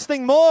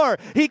 fasting more.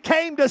 He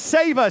came to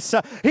save us.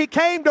 He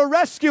came to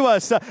rescue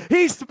us.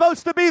 He's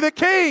supposed to be the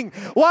King.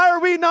 Why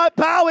are we not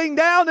bowing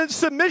down in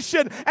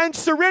submission and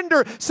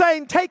surrender,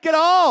 saying, take it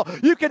all.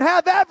 You can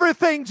have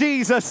everything,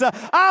 Jesus.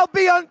 I'll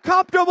be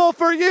uncomfortable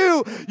for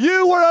you.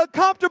 You were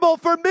uncomfortable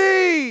for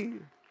me.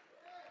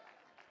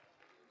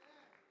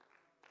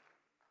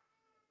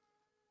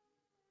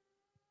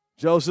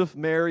 Joseph,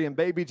 Mary, and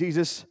baby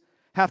Jesus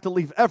have to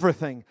leave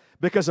everything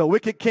because a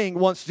wicked king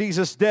wants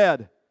Jesus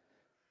dead.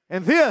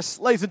 And this,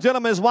 ladies and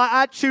gentlemen, is why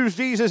I choose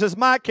Jesus as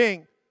my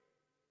king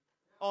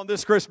on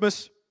this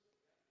Christmas.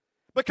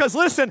 Because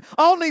listen,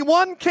 only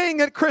one king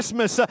at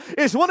Christmas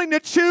is willing to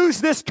choose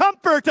this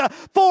comfort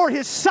for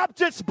his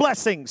subjects'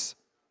 blessings.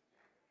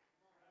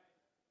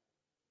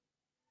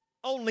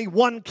 Only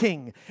one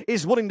king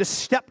is willing to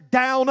step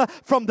down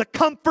from the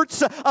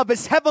comforts of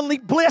his heavenly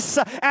bliss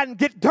and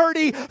get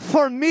dirty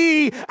for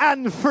me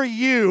and for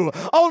you.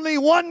 Only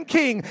one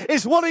king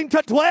is willing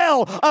to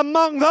dwell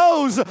among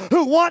those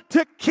who want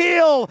to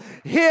kill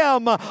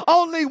him.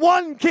 Only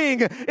one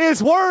king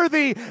is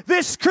worthy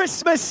this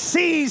Christmas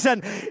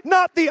season.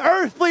 Not the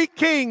earthly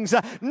kings,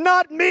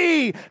 not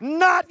me,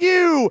 not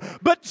you,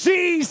 but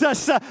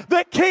Jesus,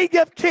 the King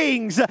of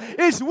Kings,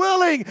 is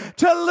willing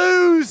to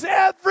lose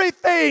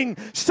everything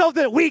so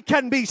that we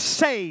can be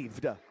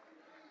saved.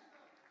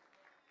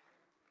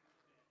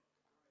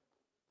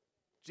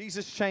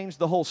 Jesus changed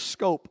the whole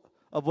scope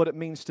of what it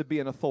means to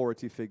be an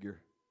authority figure.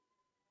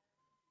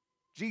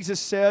 Jesus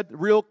said,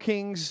 real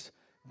kings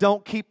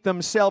don't keep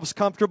themselves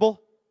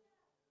comfortable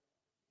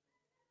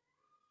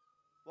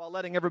while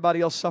letting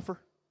everybody else suffer.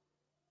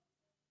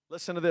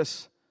 Listen to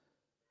this.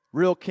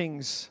 Real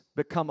kings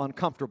become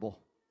uncomfortable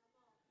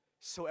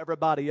so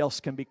everybody else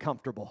can be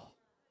comfortable.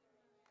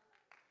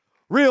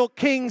 Real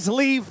kings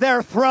leave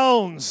their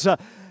thrones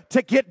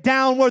to get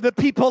down where the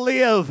people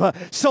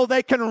live so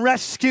they can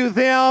rescue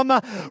them.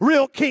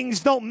 Real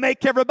kings don't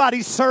make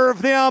everybody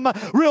serve them.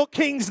 Real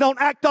kings don't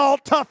act all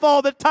tough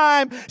all the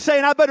time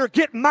saying, I better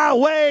get my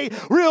way.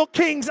 Real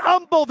kings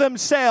humble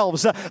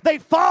themselves. They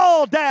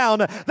fall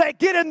down. They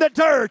get in the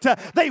dirt.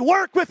 They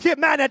work with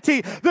humanity.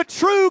 The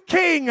true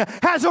king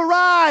has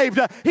arrived.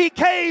 He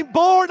came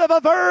born of a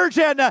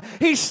virgin.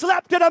 He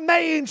slept in a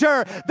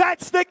manger.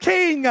 That's the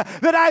king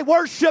that I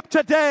worship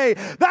today.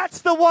 That's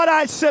the one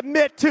I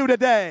submit to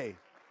today.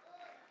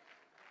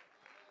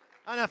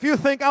 And if you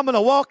think I'm going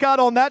to walk out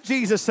on that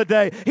Jesus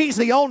today, He's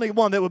the only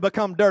one that would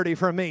become dirty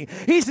for me.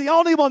 He's the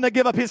only one that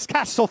give up His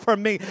castle for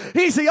me.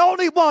 He's the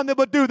only one that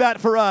would do that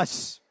for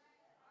us.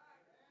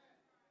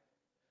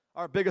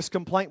 Our biggest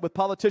complaint with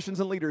politicians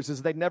and leaders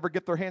is they never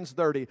get their hands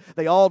dirty.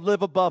 They all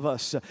live above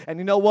us. And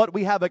you know what?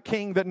 We have a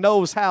king that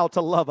knows how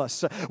to love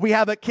us. We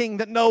have a king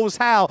that knows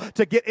how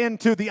to get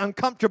into the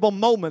uncomfortable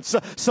moments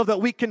so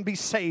that we can be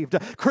saved.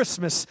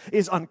 Christmas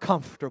is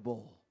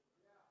uncomfortable.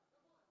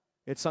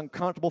 It's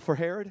uncomfortable for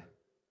Herod.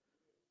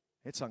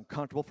 It's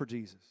uncomfortable for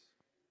Jesus.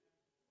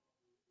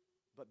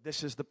 But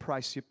this is the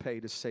price you pay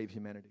to save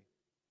humanity.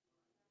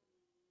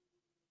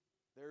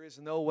 There is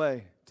no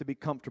way to be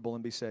comfortable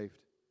and be saved.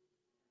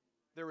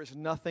 There is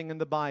nothing in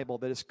the Bible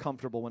that is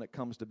comfortable when it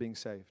comes to being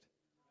saved.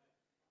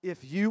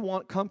 If you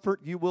want comfort,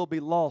 you will be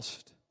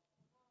lost.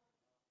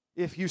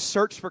 If you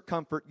search for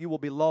comfort, you will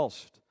be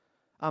lost.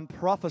 I'm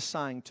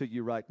prophesying to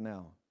you right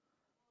now.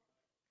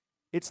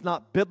 It's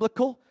not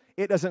biblical.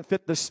 It doesn't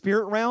fit the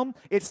spirit realm.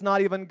 It's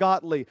not even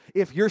godly.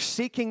 If you're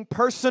seeking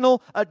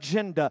personal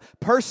agenda,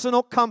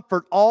 personal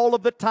comfort all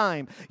of the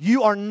time,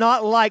 you are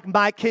not like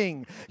my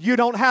king. You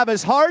don't have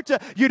his heart.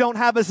 You don't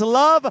have his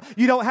love.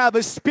 You don't have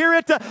his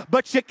spirit.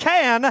 But you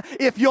can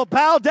if you'll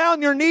bow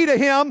down your knee to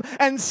him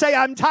and say,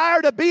 I'm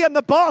tired of being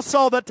the boss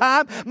all the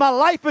time. My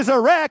life is a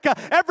wreck.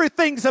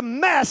 Everything's a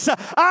mess.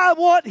 I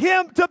want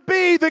him to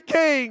be the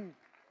king.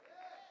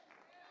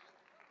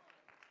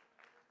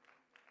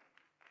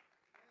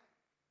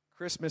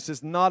 Christmas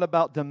is not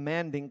about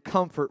demanding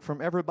comfort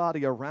from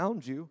everybody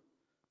around you.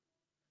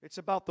 It's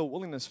about the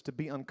willingness to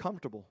be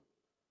uncomfortable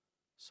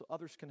so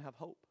others can have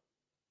hope.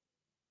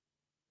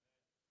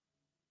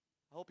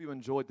 I hope you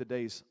enjoyed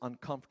today's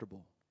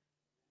uncomfortable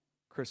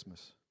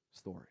Christmas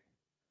story.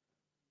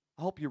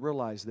 I hope you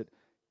realize that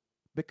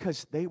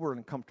because they were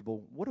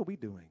uncomfortable, what are we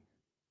doing?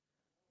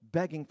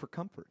 Begging for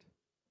comfort.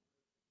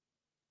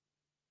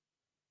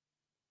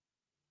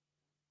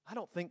 I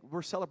don't think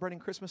we're celebrating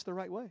Christmas the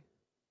right way.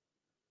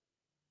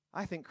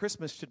 I think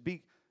Christmas should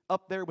be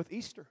up there with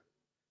Easter.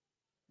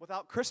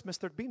 Without Christmas,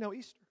 there'd be no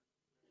Easter.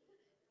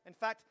 In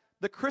fact,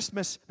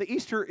 the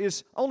Easter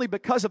is only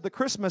because of the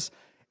Christmas.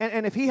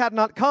 And if he had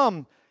not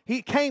come,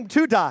 he came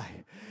to die.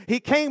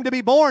 He came to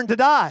be born to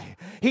die.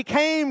 He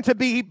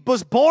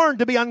was born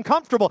to be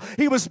uncomfortable.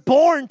 He was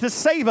born to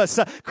save us.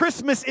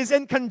 Christmas is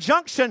in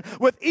conjunction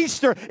with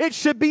Easter. It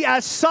should be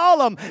as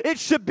solemn. It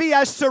should be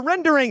as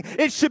surrendering.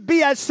 It should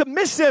be as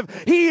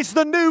submissive. He's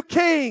the new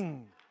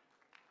king.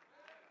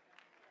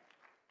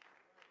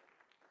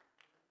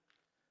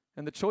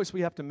 And the choice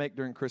we have to make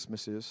during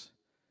Christmas is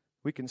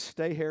we can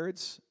stay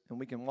Herods and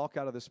we can walk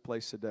out of this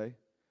place today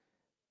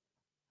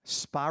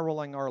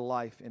spiraling our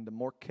life into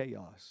more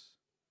chaos.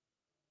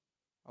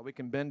 Or we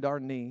can bend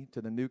our knee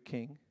to the new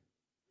king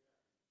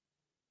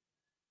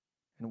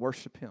and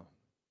worship him.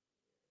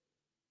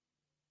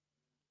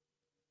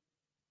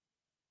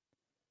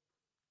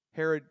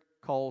 Herod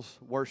calls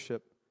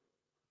worship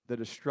the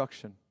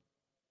destruction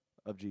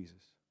of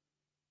Jesus.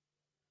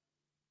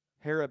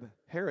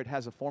 Herod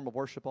has a form of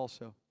worship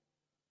also.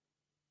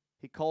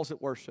 He calls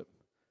it worship,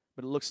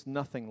 but it looks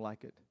nothing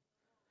like it.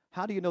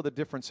 How do you know the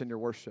difference in your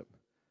worship?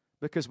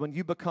 Because when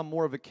you become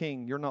more of a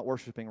king, you're not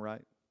worshiping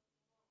right.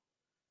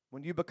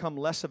 When you become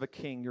less of a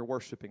king, you're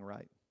worshiping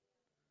right.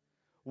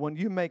 When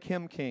you make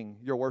him king,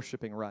 you're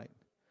worshiping right.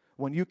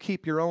 When you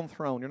keep your own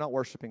throne, you're not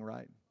worshiping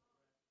right.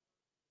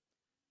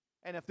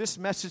 And if this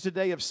message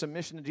today of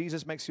submission to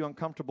Jesus makes you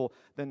uncomfortable,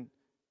 then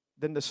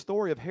then the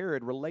story of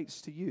Herod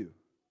relates to you.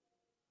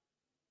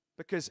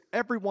 Because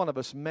every one of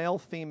us, male,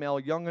 female,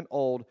 young and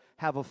old,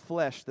 have a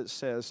flesh that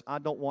says, I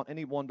don't want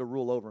anyone to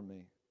rule over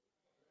me.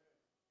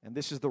 And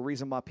this is the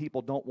reason why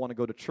people don't want to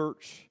go to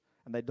church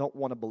and they don't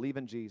want to believe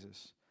in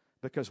Jesus.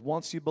 Because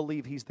once you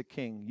believe He's the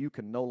King, you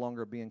can no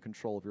longer be in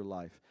control of your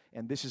life.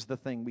 And this is the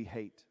thing we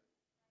hate.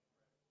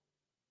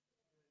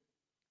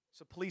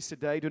 So please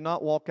today, do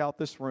not walk out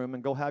this room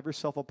and go have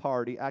yourself a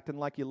party acting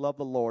like you love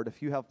the Lord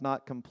if you have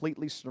not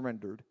completely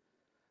surrendered,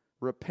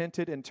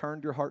 repented, and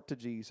turned your heart to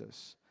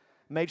Jesus.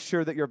 Made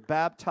sure that you're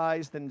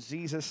baptized in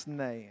Jesus'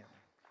 name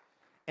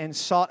and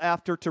sought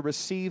after to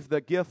receive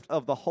the gift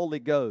of the Holy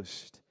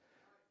Ghost,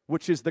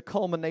 which is the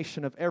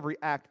culmination of every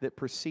act that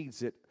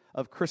precedes it,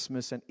 of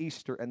Christmas and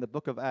Easter and the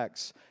book of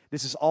Acts.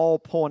 This is all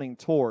pointing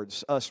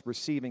towards us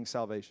receiving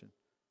salvation.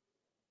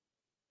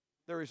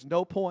 There is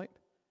no point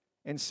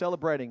in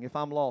celebrating if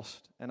I'm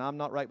lost and I'm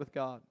not right with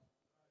God.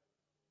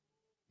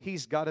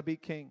 He's got to be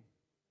King.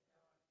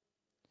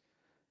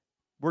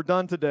 We're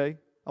done today.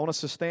 I want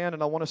us to stand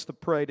and I want us to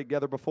pray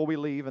together before we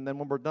leave. And then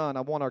when we're done,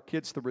 I want our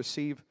kids to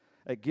receive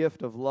a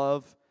gift of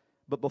love.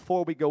 But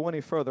before we go any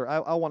further,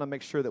 I want to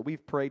make sure that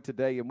we've prayed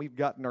today and we've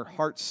gotten our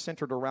hearts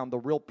centered around the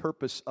real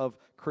purpose of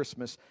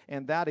Christmas.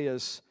 And that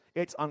is,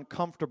 it's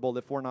uncomfortable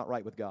if we're not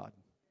right with God.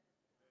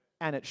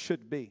 And it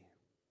should be.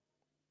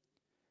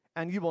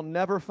 And you will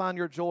never find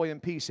your joy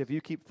and peace if you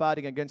keep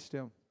fighting against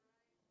Him.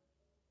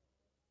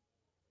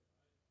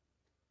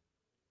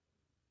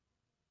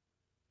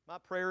 My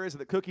prayer is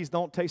that cookies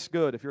don't taste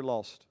good if you're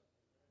lost.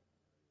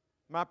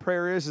 My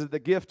prayer is that the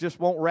gift just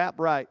won't wrap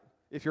right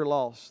if you're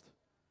lost.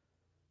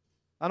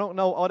 I don't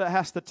know what it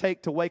has to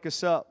take to wake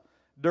us up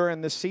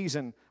during this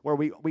season where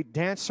we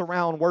dance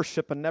around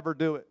worship and never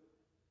do it.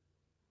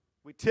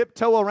 We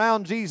tiptoe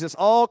around Jesus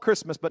all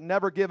Christmas but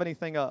never give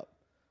anything up.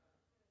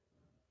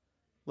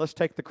 Let's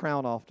take the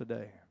crown off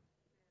today.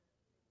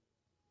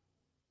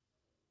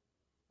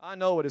 I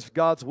know it is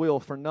God's will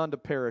for none to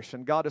perish,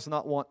 and God does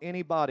not want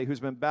anybody who's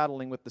been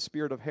battling with the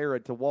spirit of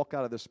Herod to walk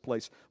out of this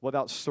place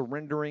without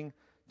surrendering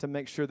to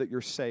make sure that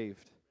you're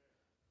saved.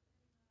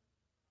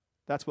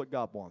 That's what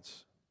God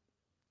wants.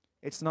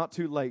 It's not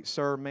too late,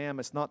 sir, ma'am,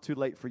 it's not too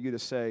late for you to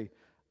say,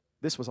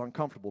 this was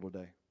uncomfortable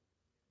today.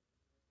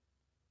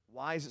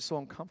 Why is it so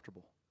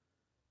uncomfortable?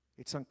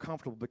 It's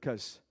uncomfortable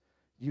because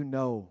you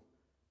know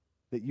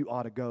that you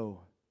ought to go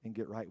and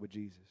get right with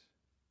Jesus.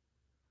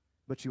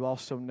 But you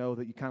also know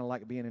that you kind of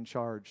like being in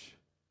charge.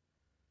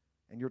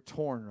 And you're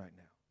torn right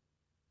now.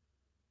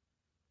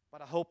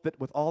 But I hope that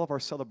with all of our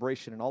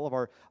celebration and all of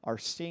our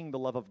seeing the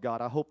love of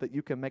God, I hope that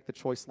you can make the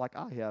choice like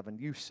I have and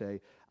you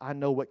say, I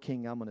know what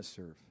King I'm going to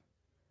serve.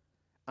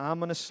 I'm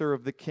going to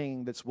serve the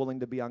King that's willing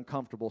to be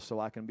uncomfortable so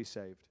I can be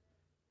saved.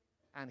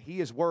 And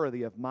He is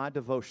worthy of my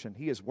devotion.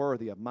 He is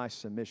worthy of my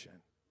submission.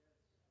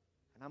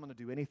 And I'm going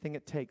to do anything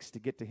it takes to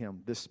get to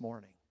Him this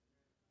morning,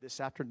 this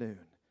afternoon.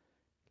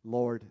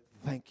 Lord,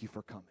 thank you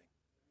for coming.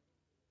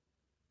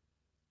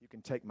 You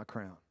can take my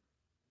crown.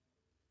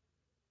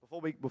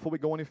 Before we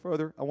go any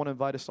further, I want to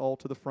invite us all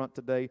to the front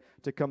today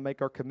to come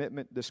make our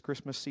commitment this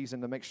Christmas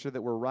season to make sure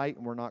that we're right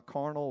and we're not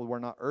carnal, we're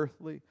not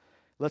earthly.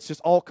 Let's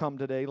just all come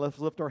today. Let's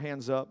lift our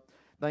hands up.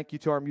 Thank you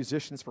to our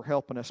musicians for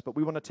helping us. But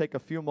we want to take a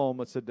few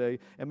moments today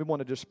and we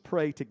want to just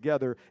pray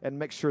together and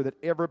make sure that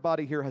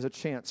everybody here has a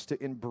chance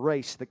to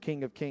embrace the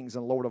King of Kings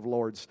and Lord of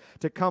Lords.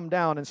 To come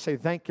down and say,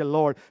 thank you,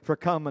 Lord, for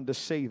coming to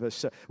save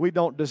us. We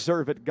don't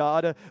deserve it,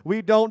 God.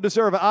 We don't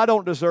deserve it. I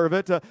don't deserve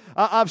it.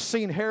 I've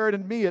seen Herod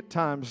in me at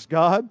times,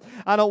 God.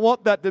 I don't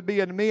want that to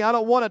be in me. I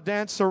don't want to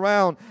dance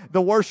around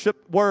the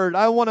worship word.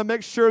 I want to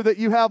make sure that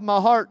you have my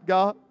heart,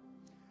 God.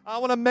 I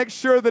want to make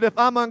sure that if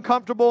I'm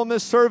uncomfortable in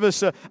this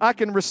service, I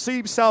can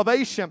receive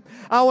salvation.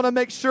 I want to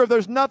make sure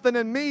there's nothing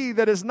in me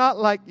that is not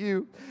like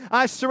you.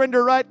 I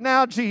surrender right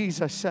now,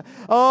 Jesus.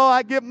 Oh,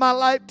 I give my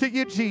life to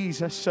you,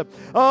 Jesus.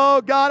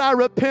 Oh, God, I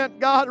repent,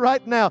 God,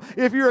 right now.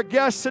 If you're a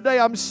guest today,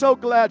 I'm so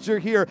glad you're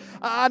here.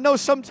 I know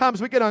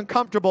sometimes we get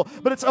uncomfortable,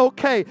 but it's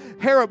okay.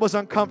 Herod was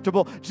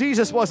uncomfortable.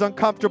 Jesus was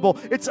uncomfortable.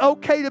 It's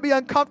okay to be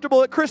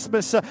uncomfortable at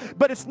Christmas,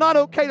 but it's not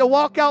okay to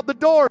walk out the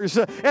doors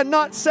and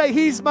not say,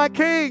 He's my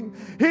King.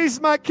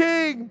 He's my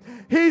King.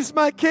 He's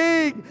my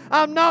King.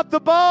 I'm not the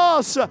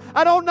boss.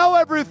 I don't know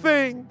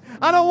everything.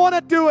 I don't want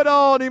to do it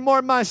all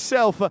anymore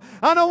myself.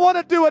 I don't want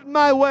to do it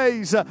my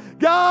ways.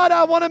 God,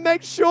 I want to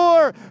make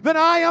sure that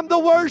I am the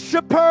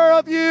worshiper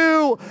of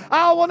you.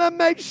 I want to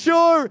make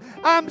sure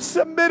I'm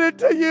submitted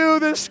to you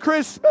this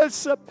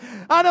Christmas.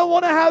 I don't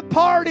want to have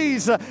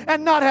parties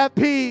and not have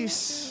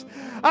peace.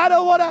 I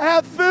don't want to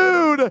have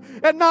food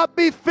and not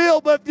be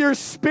filled with your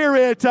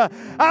Spirit.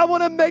 I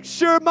want to make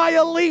sure my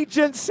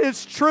allegiance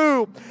is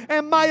true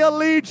and my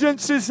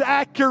allegiance is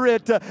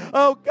accurate.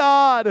 Oh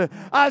God,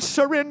 I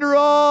surrender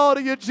all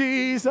to you,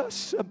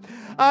 Jesus.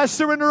 I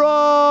surrender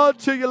all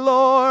to you,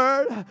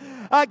 Lord.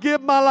 I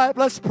give my life.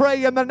 Let's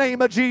pray in the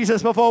name of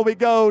Jesus before we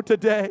go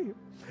today.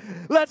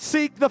 Let's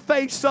seek the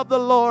face of the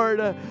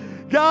Lord.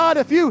 God,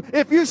 if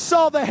you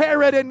saw the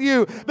Herod in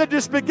you, then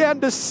just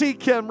begin to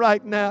seek Him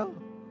right now.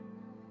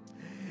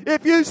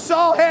 If you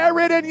saw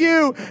Herod in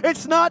you,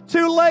 it's not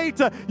too late.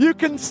 You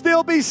can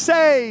still be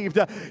saved.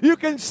 You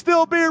can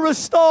still be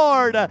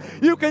restored.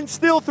 You can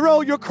still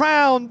throw your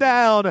crown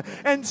down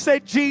and say,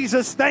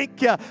 Jesus,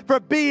 thank you for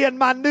being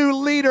my new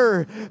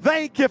leader.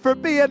 Thank you for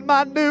being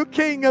my new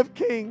King of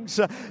Kings.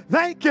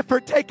 Thank you for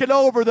taking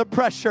over the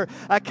pressure.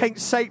 I can't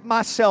save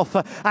myself.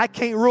 I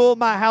can't rule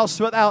my house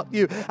without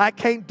you. I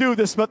can't do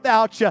this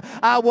without you.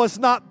 I was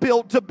not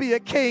built to be a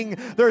king.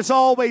 There's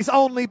always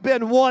only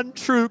been one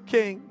true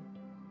king.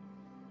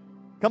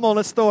 Come on,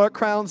 let's throw our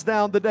crowns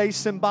down today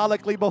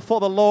symbolically before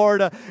the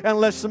Lord, and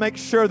let's make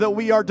sure that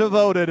we are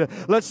devoted.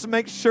 Let's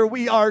make sure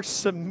we are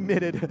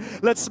submitted.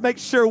 Let's make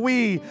sure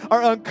we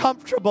are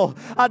uncomfortable.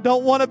 I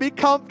don't want to be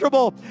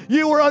comfortable.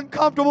 You were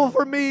uncomfortable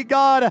for me,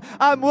 God.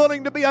 I'm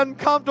willing to be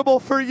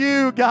uncomfortable for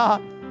you,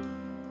 God.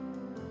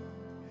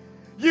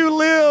 You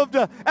lived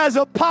as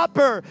a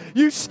pauper.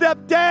 You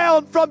stepped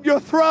down from your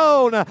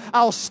throne.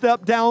 I'll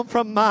step down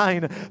from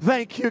mine.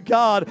 Thank you,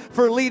 God,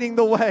 for leading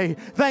the way.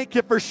 Thank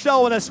you for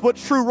showing us what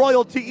true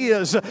royalty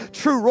is.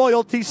 True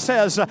royalty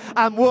says,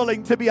 I'm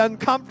willing to be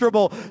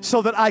uncomfortable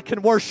so that I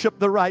can worship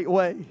the right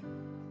way.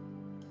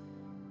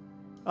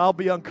 I'll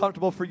be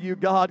uncomfortable for you,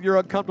 God. You're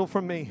uncomfortable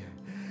for me.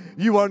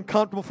 You are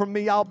uncomfortable for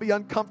me. I'll be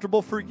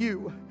uncomfortable for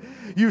you.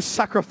 You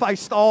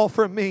sacrificed all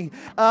for me.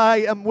 I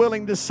am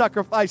willing to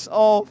sacrifice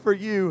all for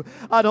you.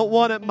 I don't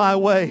want it my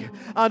way.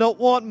 I don't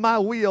want my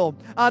will.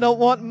 I don't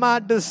want my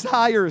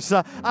desires.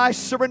 I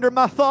surrender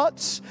my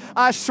thoughts.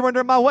 I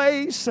surrender my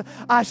ways.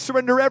 I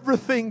surrender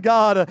everything,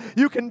 God.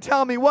 You can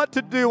tell me what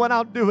to do and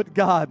I'll do it,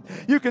 God.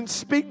 You can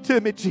speak to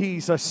me,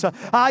 Jesus.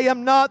 I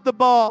am not the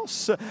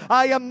boss.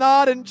 I am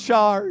not in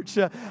charge.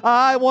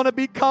 I want to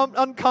become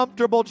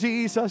uncomfortable,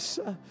 Jesus.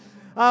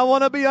 I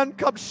want to be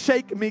uncomfortable.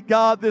 Shake me,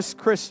 God, this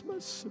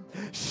Christmas.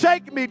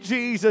 Shake me,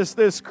 Jesus,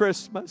 this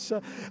Christmas.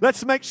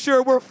 Let's make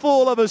sure we're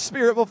full of His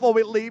Spirit before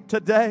we leave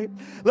today.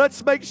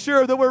 Let's make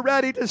sure that we're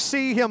ready to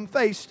see Him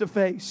face to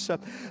face.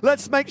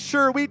 Let's make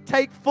sure we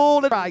take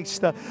full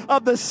Christ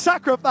of the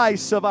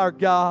sacrifice of our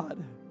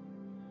God.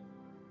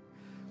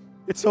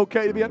 It's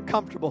okay to be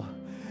uncomfortable.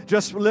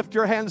 Just lift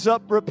your hands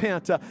up,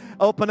 repent.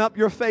 Open up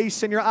your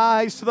face and your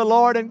eyes to the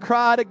Lord and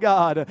cry to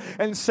God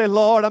and say,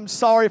 Lord, I'm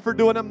sorry for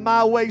doing it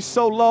my way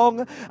so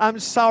long. I'm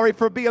sorry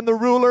for being the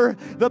ruler,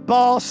 the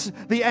boss,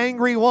 the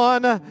angry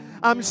one.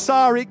 I'm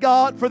sorry,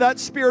 God, for that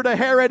spirit of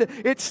Herod.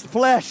 It's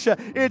flesh.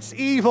 It's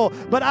evil.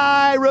 But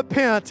I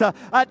repent.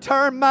 I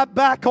turn my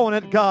back on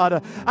it,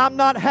 God. I'm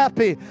not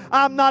happy.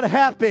 I'm not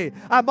happy.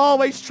 I'm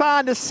always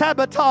trying to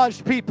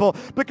sabotage people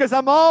because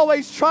I'm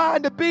always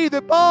trying to be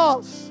the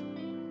boss.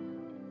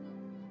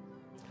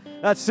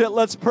 That's it.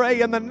 Let's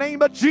pray in the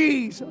name of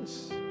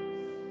Jesus.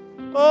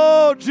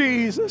 Oh,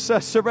 Jesus, I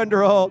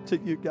surrender all to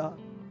you, God.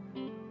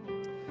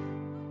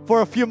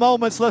 For a few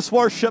moments, let's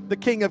worship the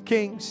King of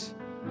Kings.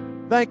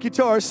 Thank you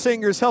to our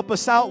singers. Help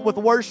us out with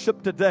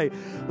worship today.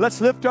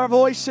 Let's lift our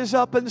voices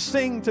up and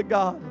sing to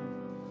God.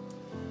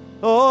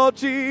 Oh,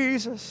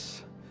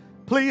 Jesus,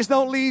 please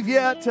don't leave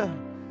yet.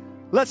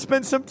 Let's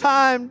spend some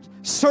time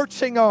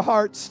searching our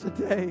hearts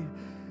today,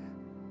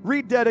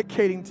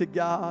 rededicating to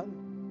God.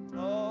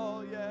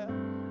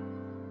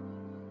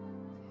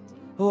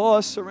 Oh,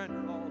 I surrender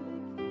all.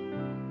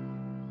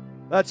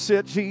 That's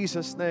it,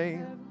 Jesus'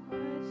 name.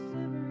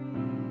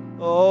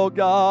 Oh,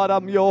 God,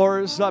 I'm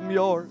yours. I'm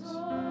yours.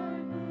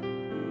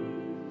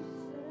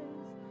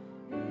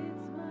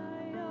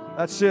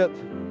 That's it.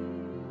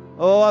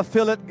 Oh, I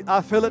feel it.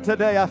 I feel it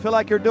today. I feel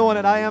like you're doing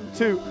it. I am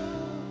too.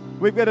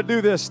 We've got to do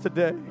this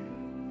today.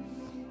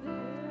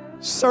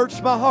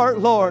 Search my heart,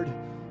 Lord.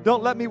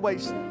 Don't let me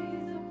waste it.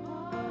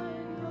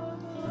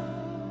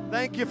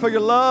 Thank you for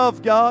your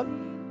love, God.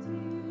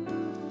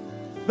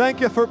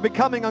 Thank you for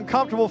becoming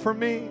uncomfortable for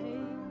me.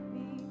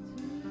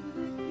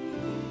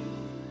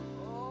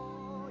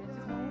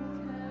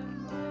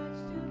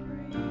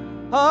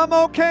 I'm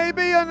okay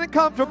being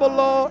uncomfortable,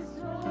 Lord.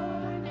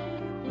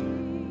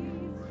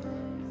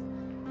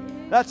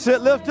 That's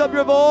it. Lift up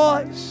your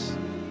voice.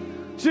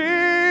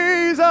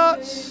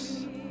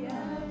 Jesus.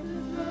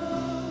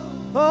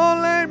 Oh,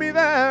 lay me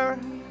there.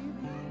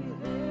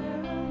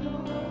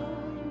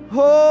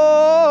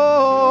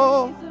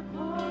 Oh.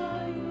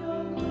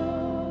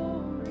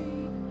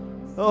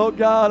 Oh,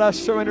 God, I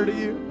surrender to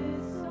you.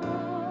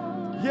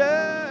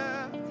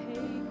 Yeah.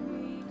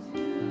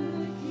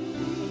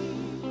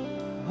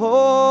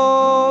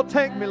 Oh,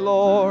 take me,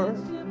 Lord.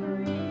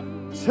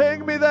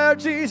 Take me there,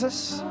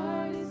 Jesus.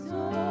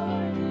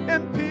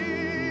 In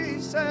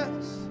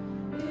pieces.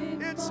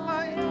 It's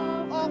my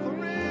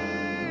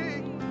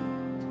offering.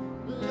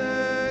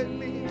 Lay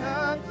me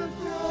at the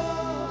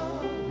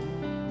door.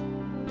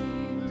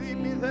 Leave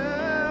me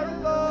there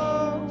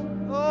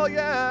alone. Oh,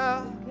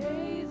 yeah.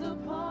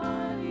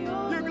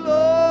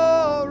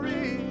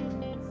 Glory.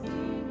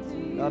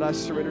 God, I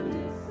surrender to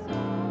you.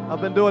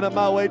 I've been doing it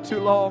my way too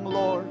long,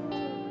 Lord.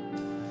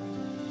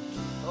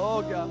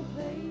 Oh, God.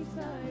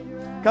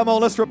 Come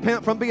on, let's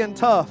repent from being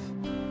tough.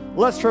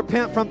 Let's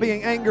repent from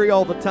being angry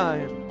all the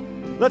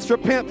time. Let's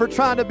repent for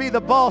trying to be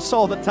the boss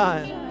all the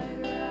time.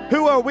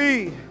 Who are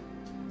we?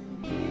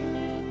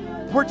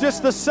 We're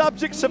just the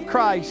subjects of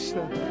Christ.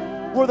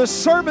 We're the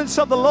servants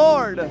of the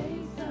Lord.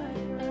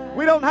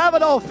 We don't have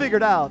it all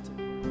figured out,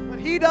 but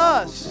He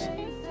does.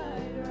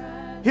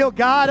 He'll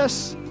guide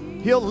us.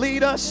 He'll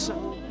lead us.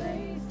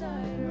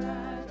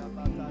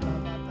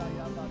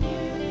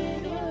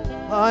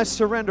 I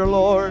surrender,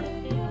 Lord.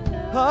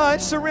 I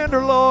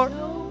surrender, Lord.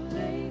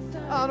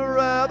 I'd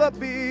rather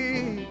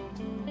be.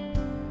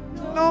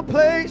 No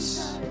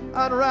place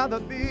I'd rather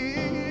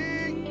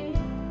be.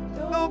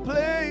 No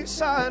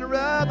place I'd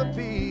rather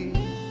be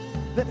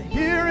than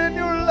here in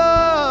your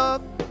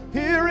love.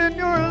 Here in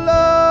your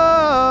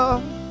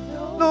love.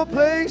 No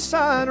place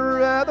I'd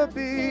rather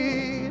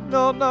be.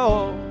 No,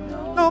 no.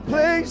 No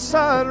place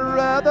I'd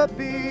rather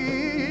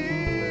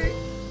be.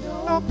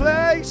 No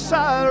place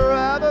I'd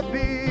rather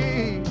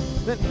be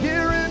than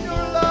here in your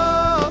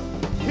love.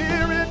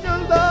 Here in your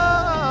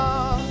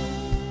love.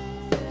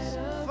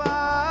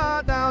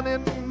 Far down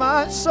in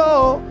my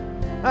soul,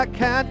 I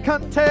can't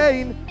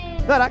contain,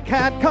 that I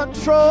can't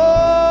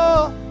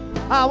control.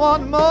 I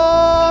want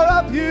more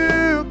of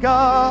you,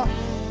 God.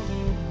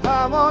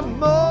 I want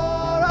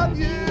more of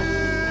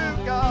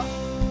you, God.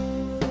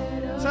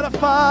 Set a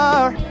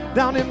fire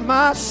down in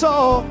my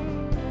soul.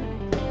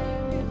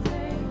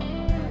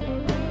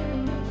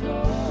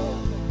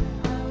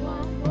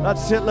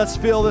 That's it. Let's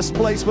fill this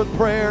place with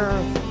prayer.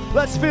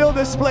 Let's fill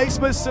this place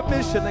with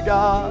submission to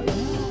God.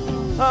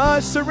 I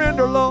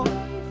surrender, Lord.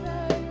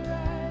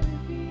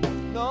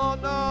 No,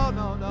 no,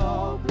 no,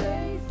 no.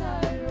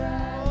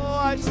 Oh,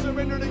 I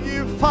surrender to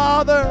you,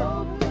 Father.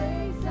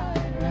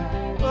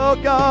 Oh,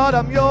 God,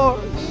 I'm yours.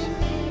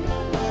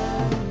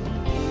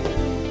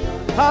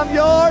 I'm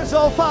yours,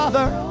 oh,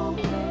 Father.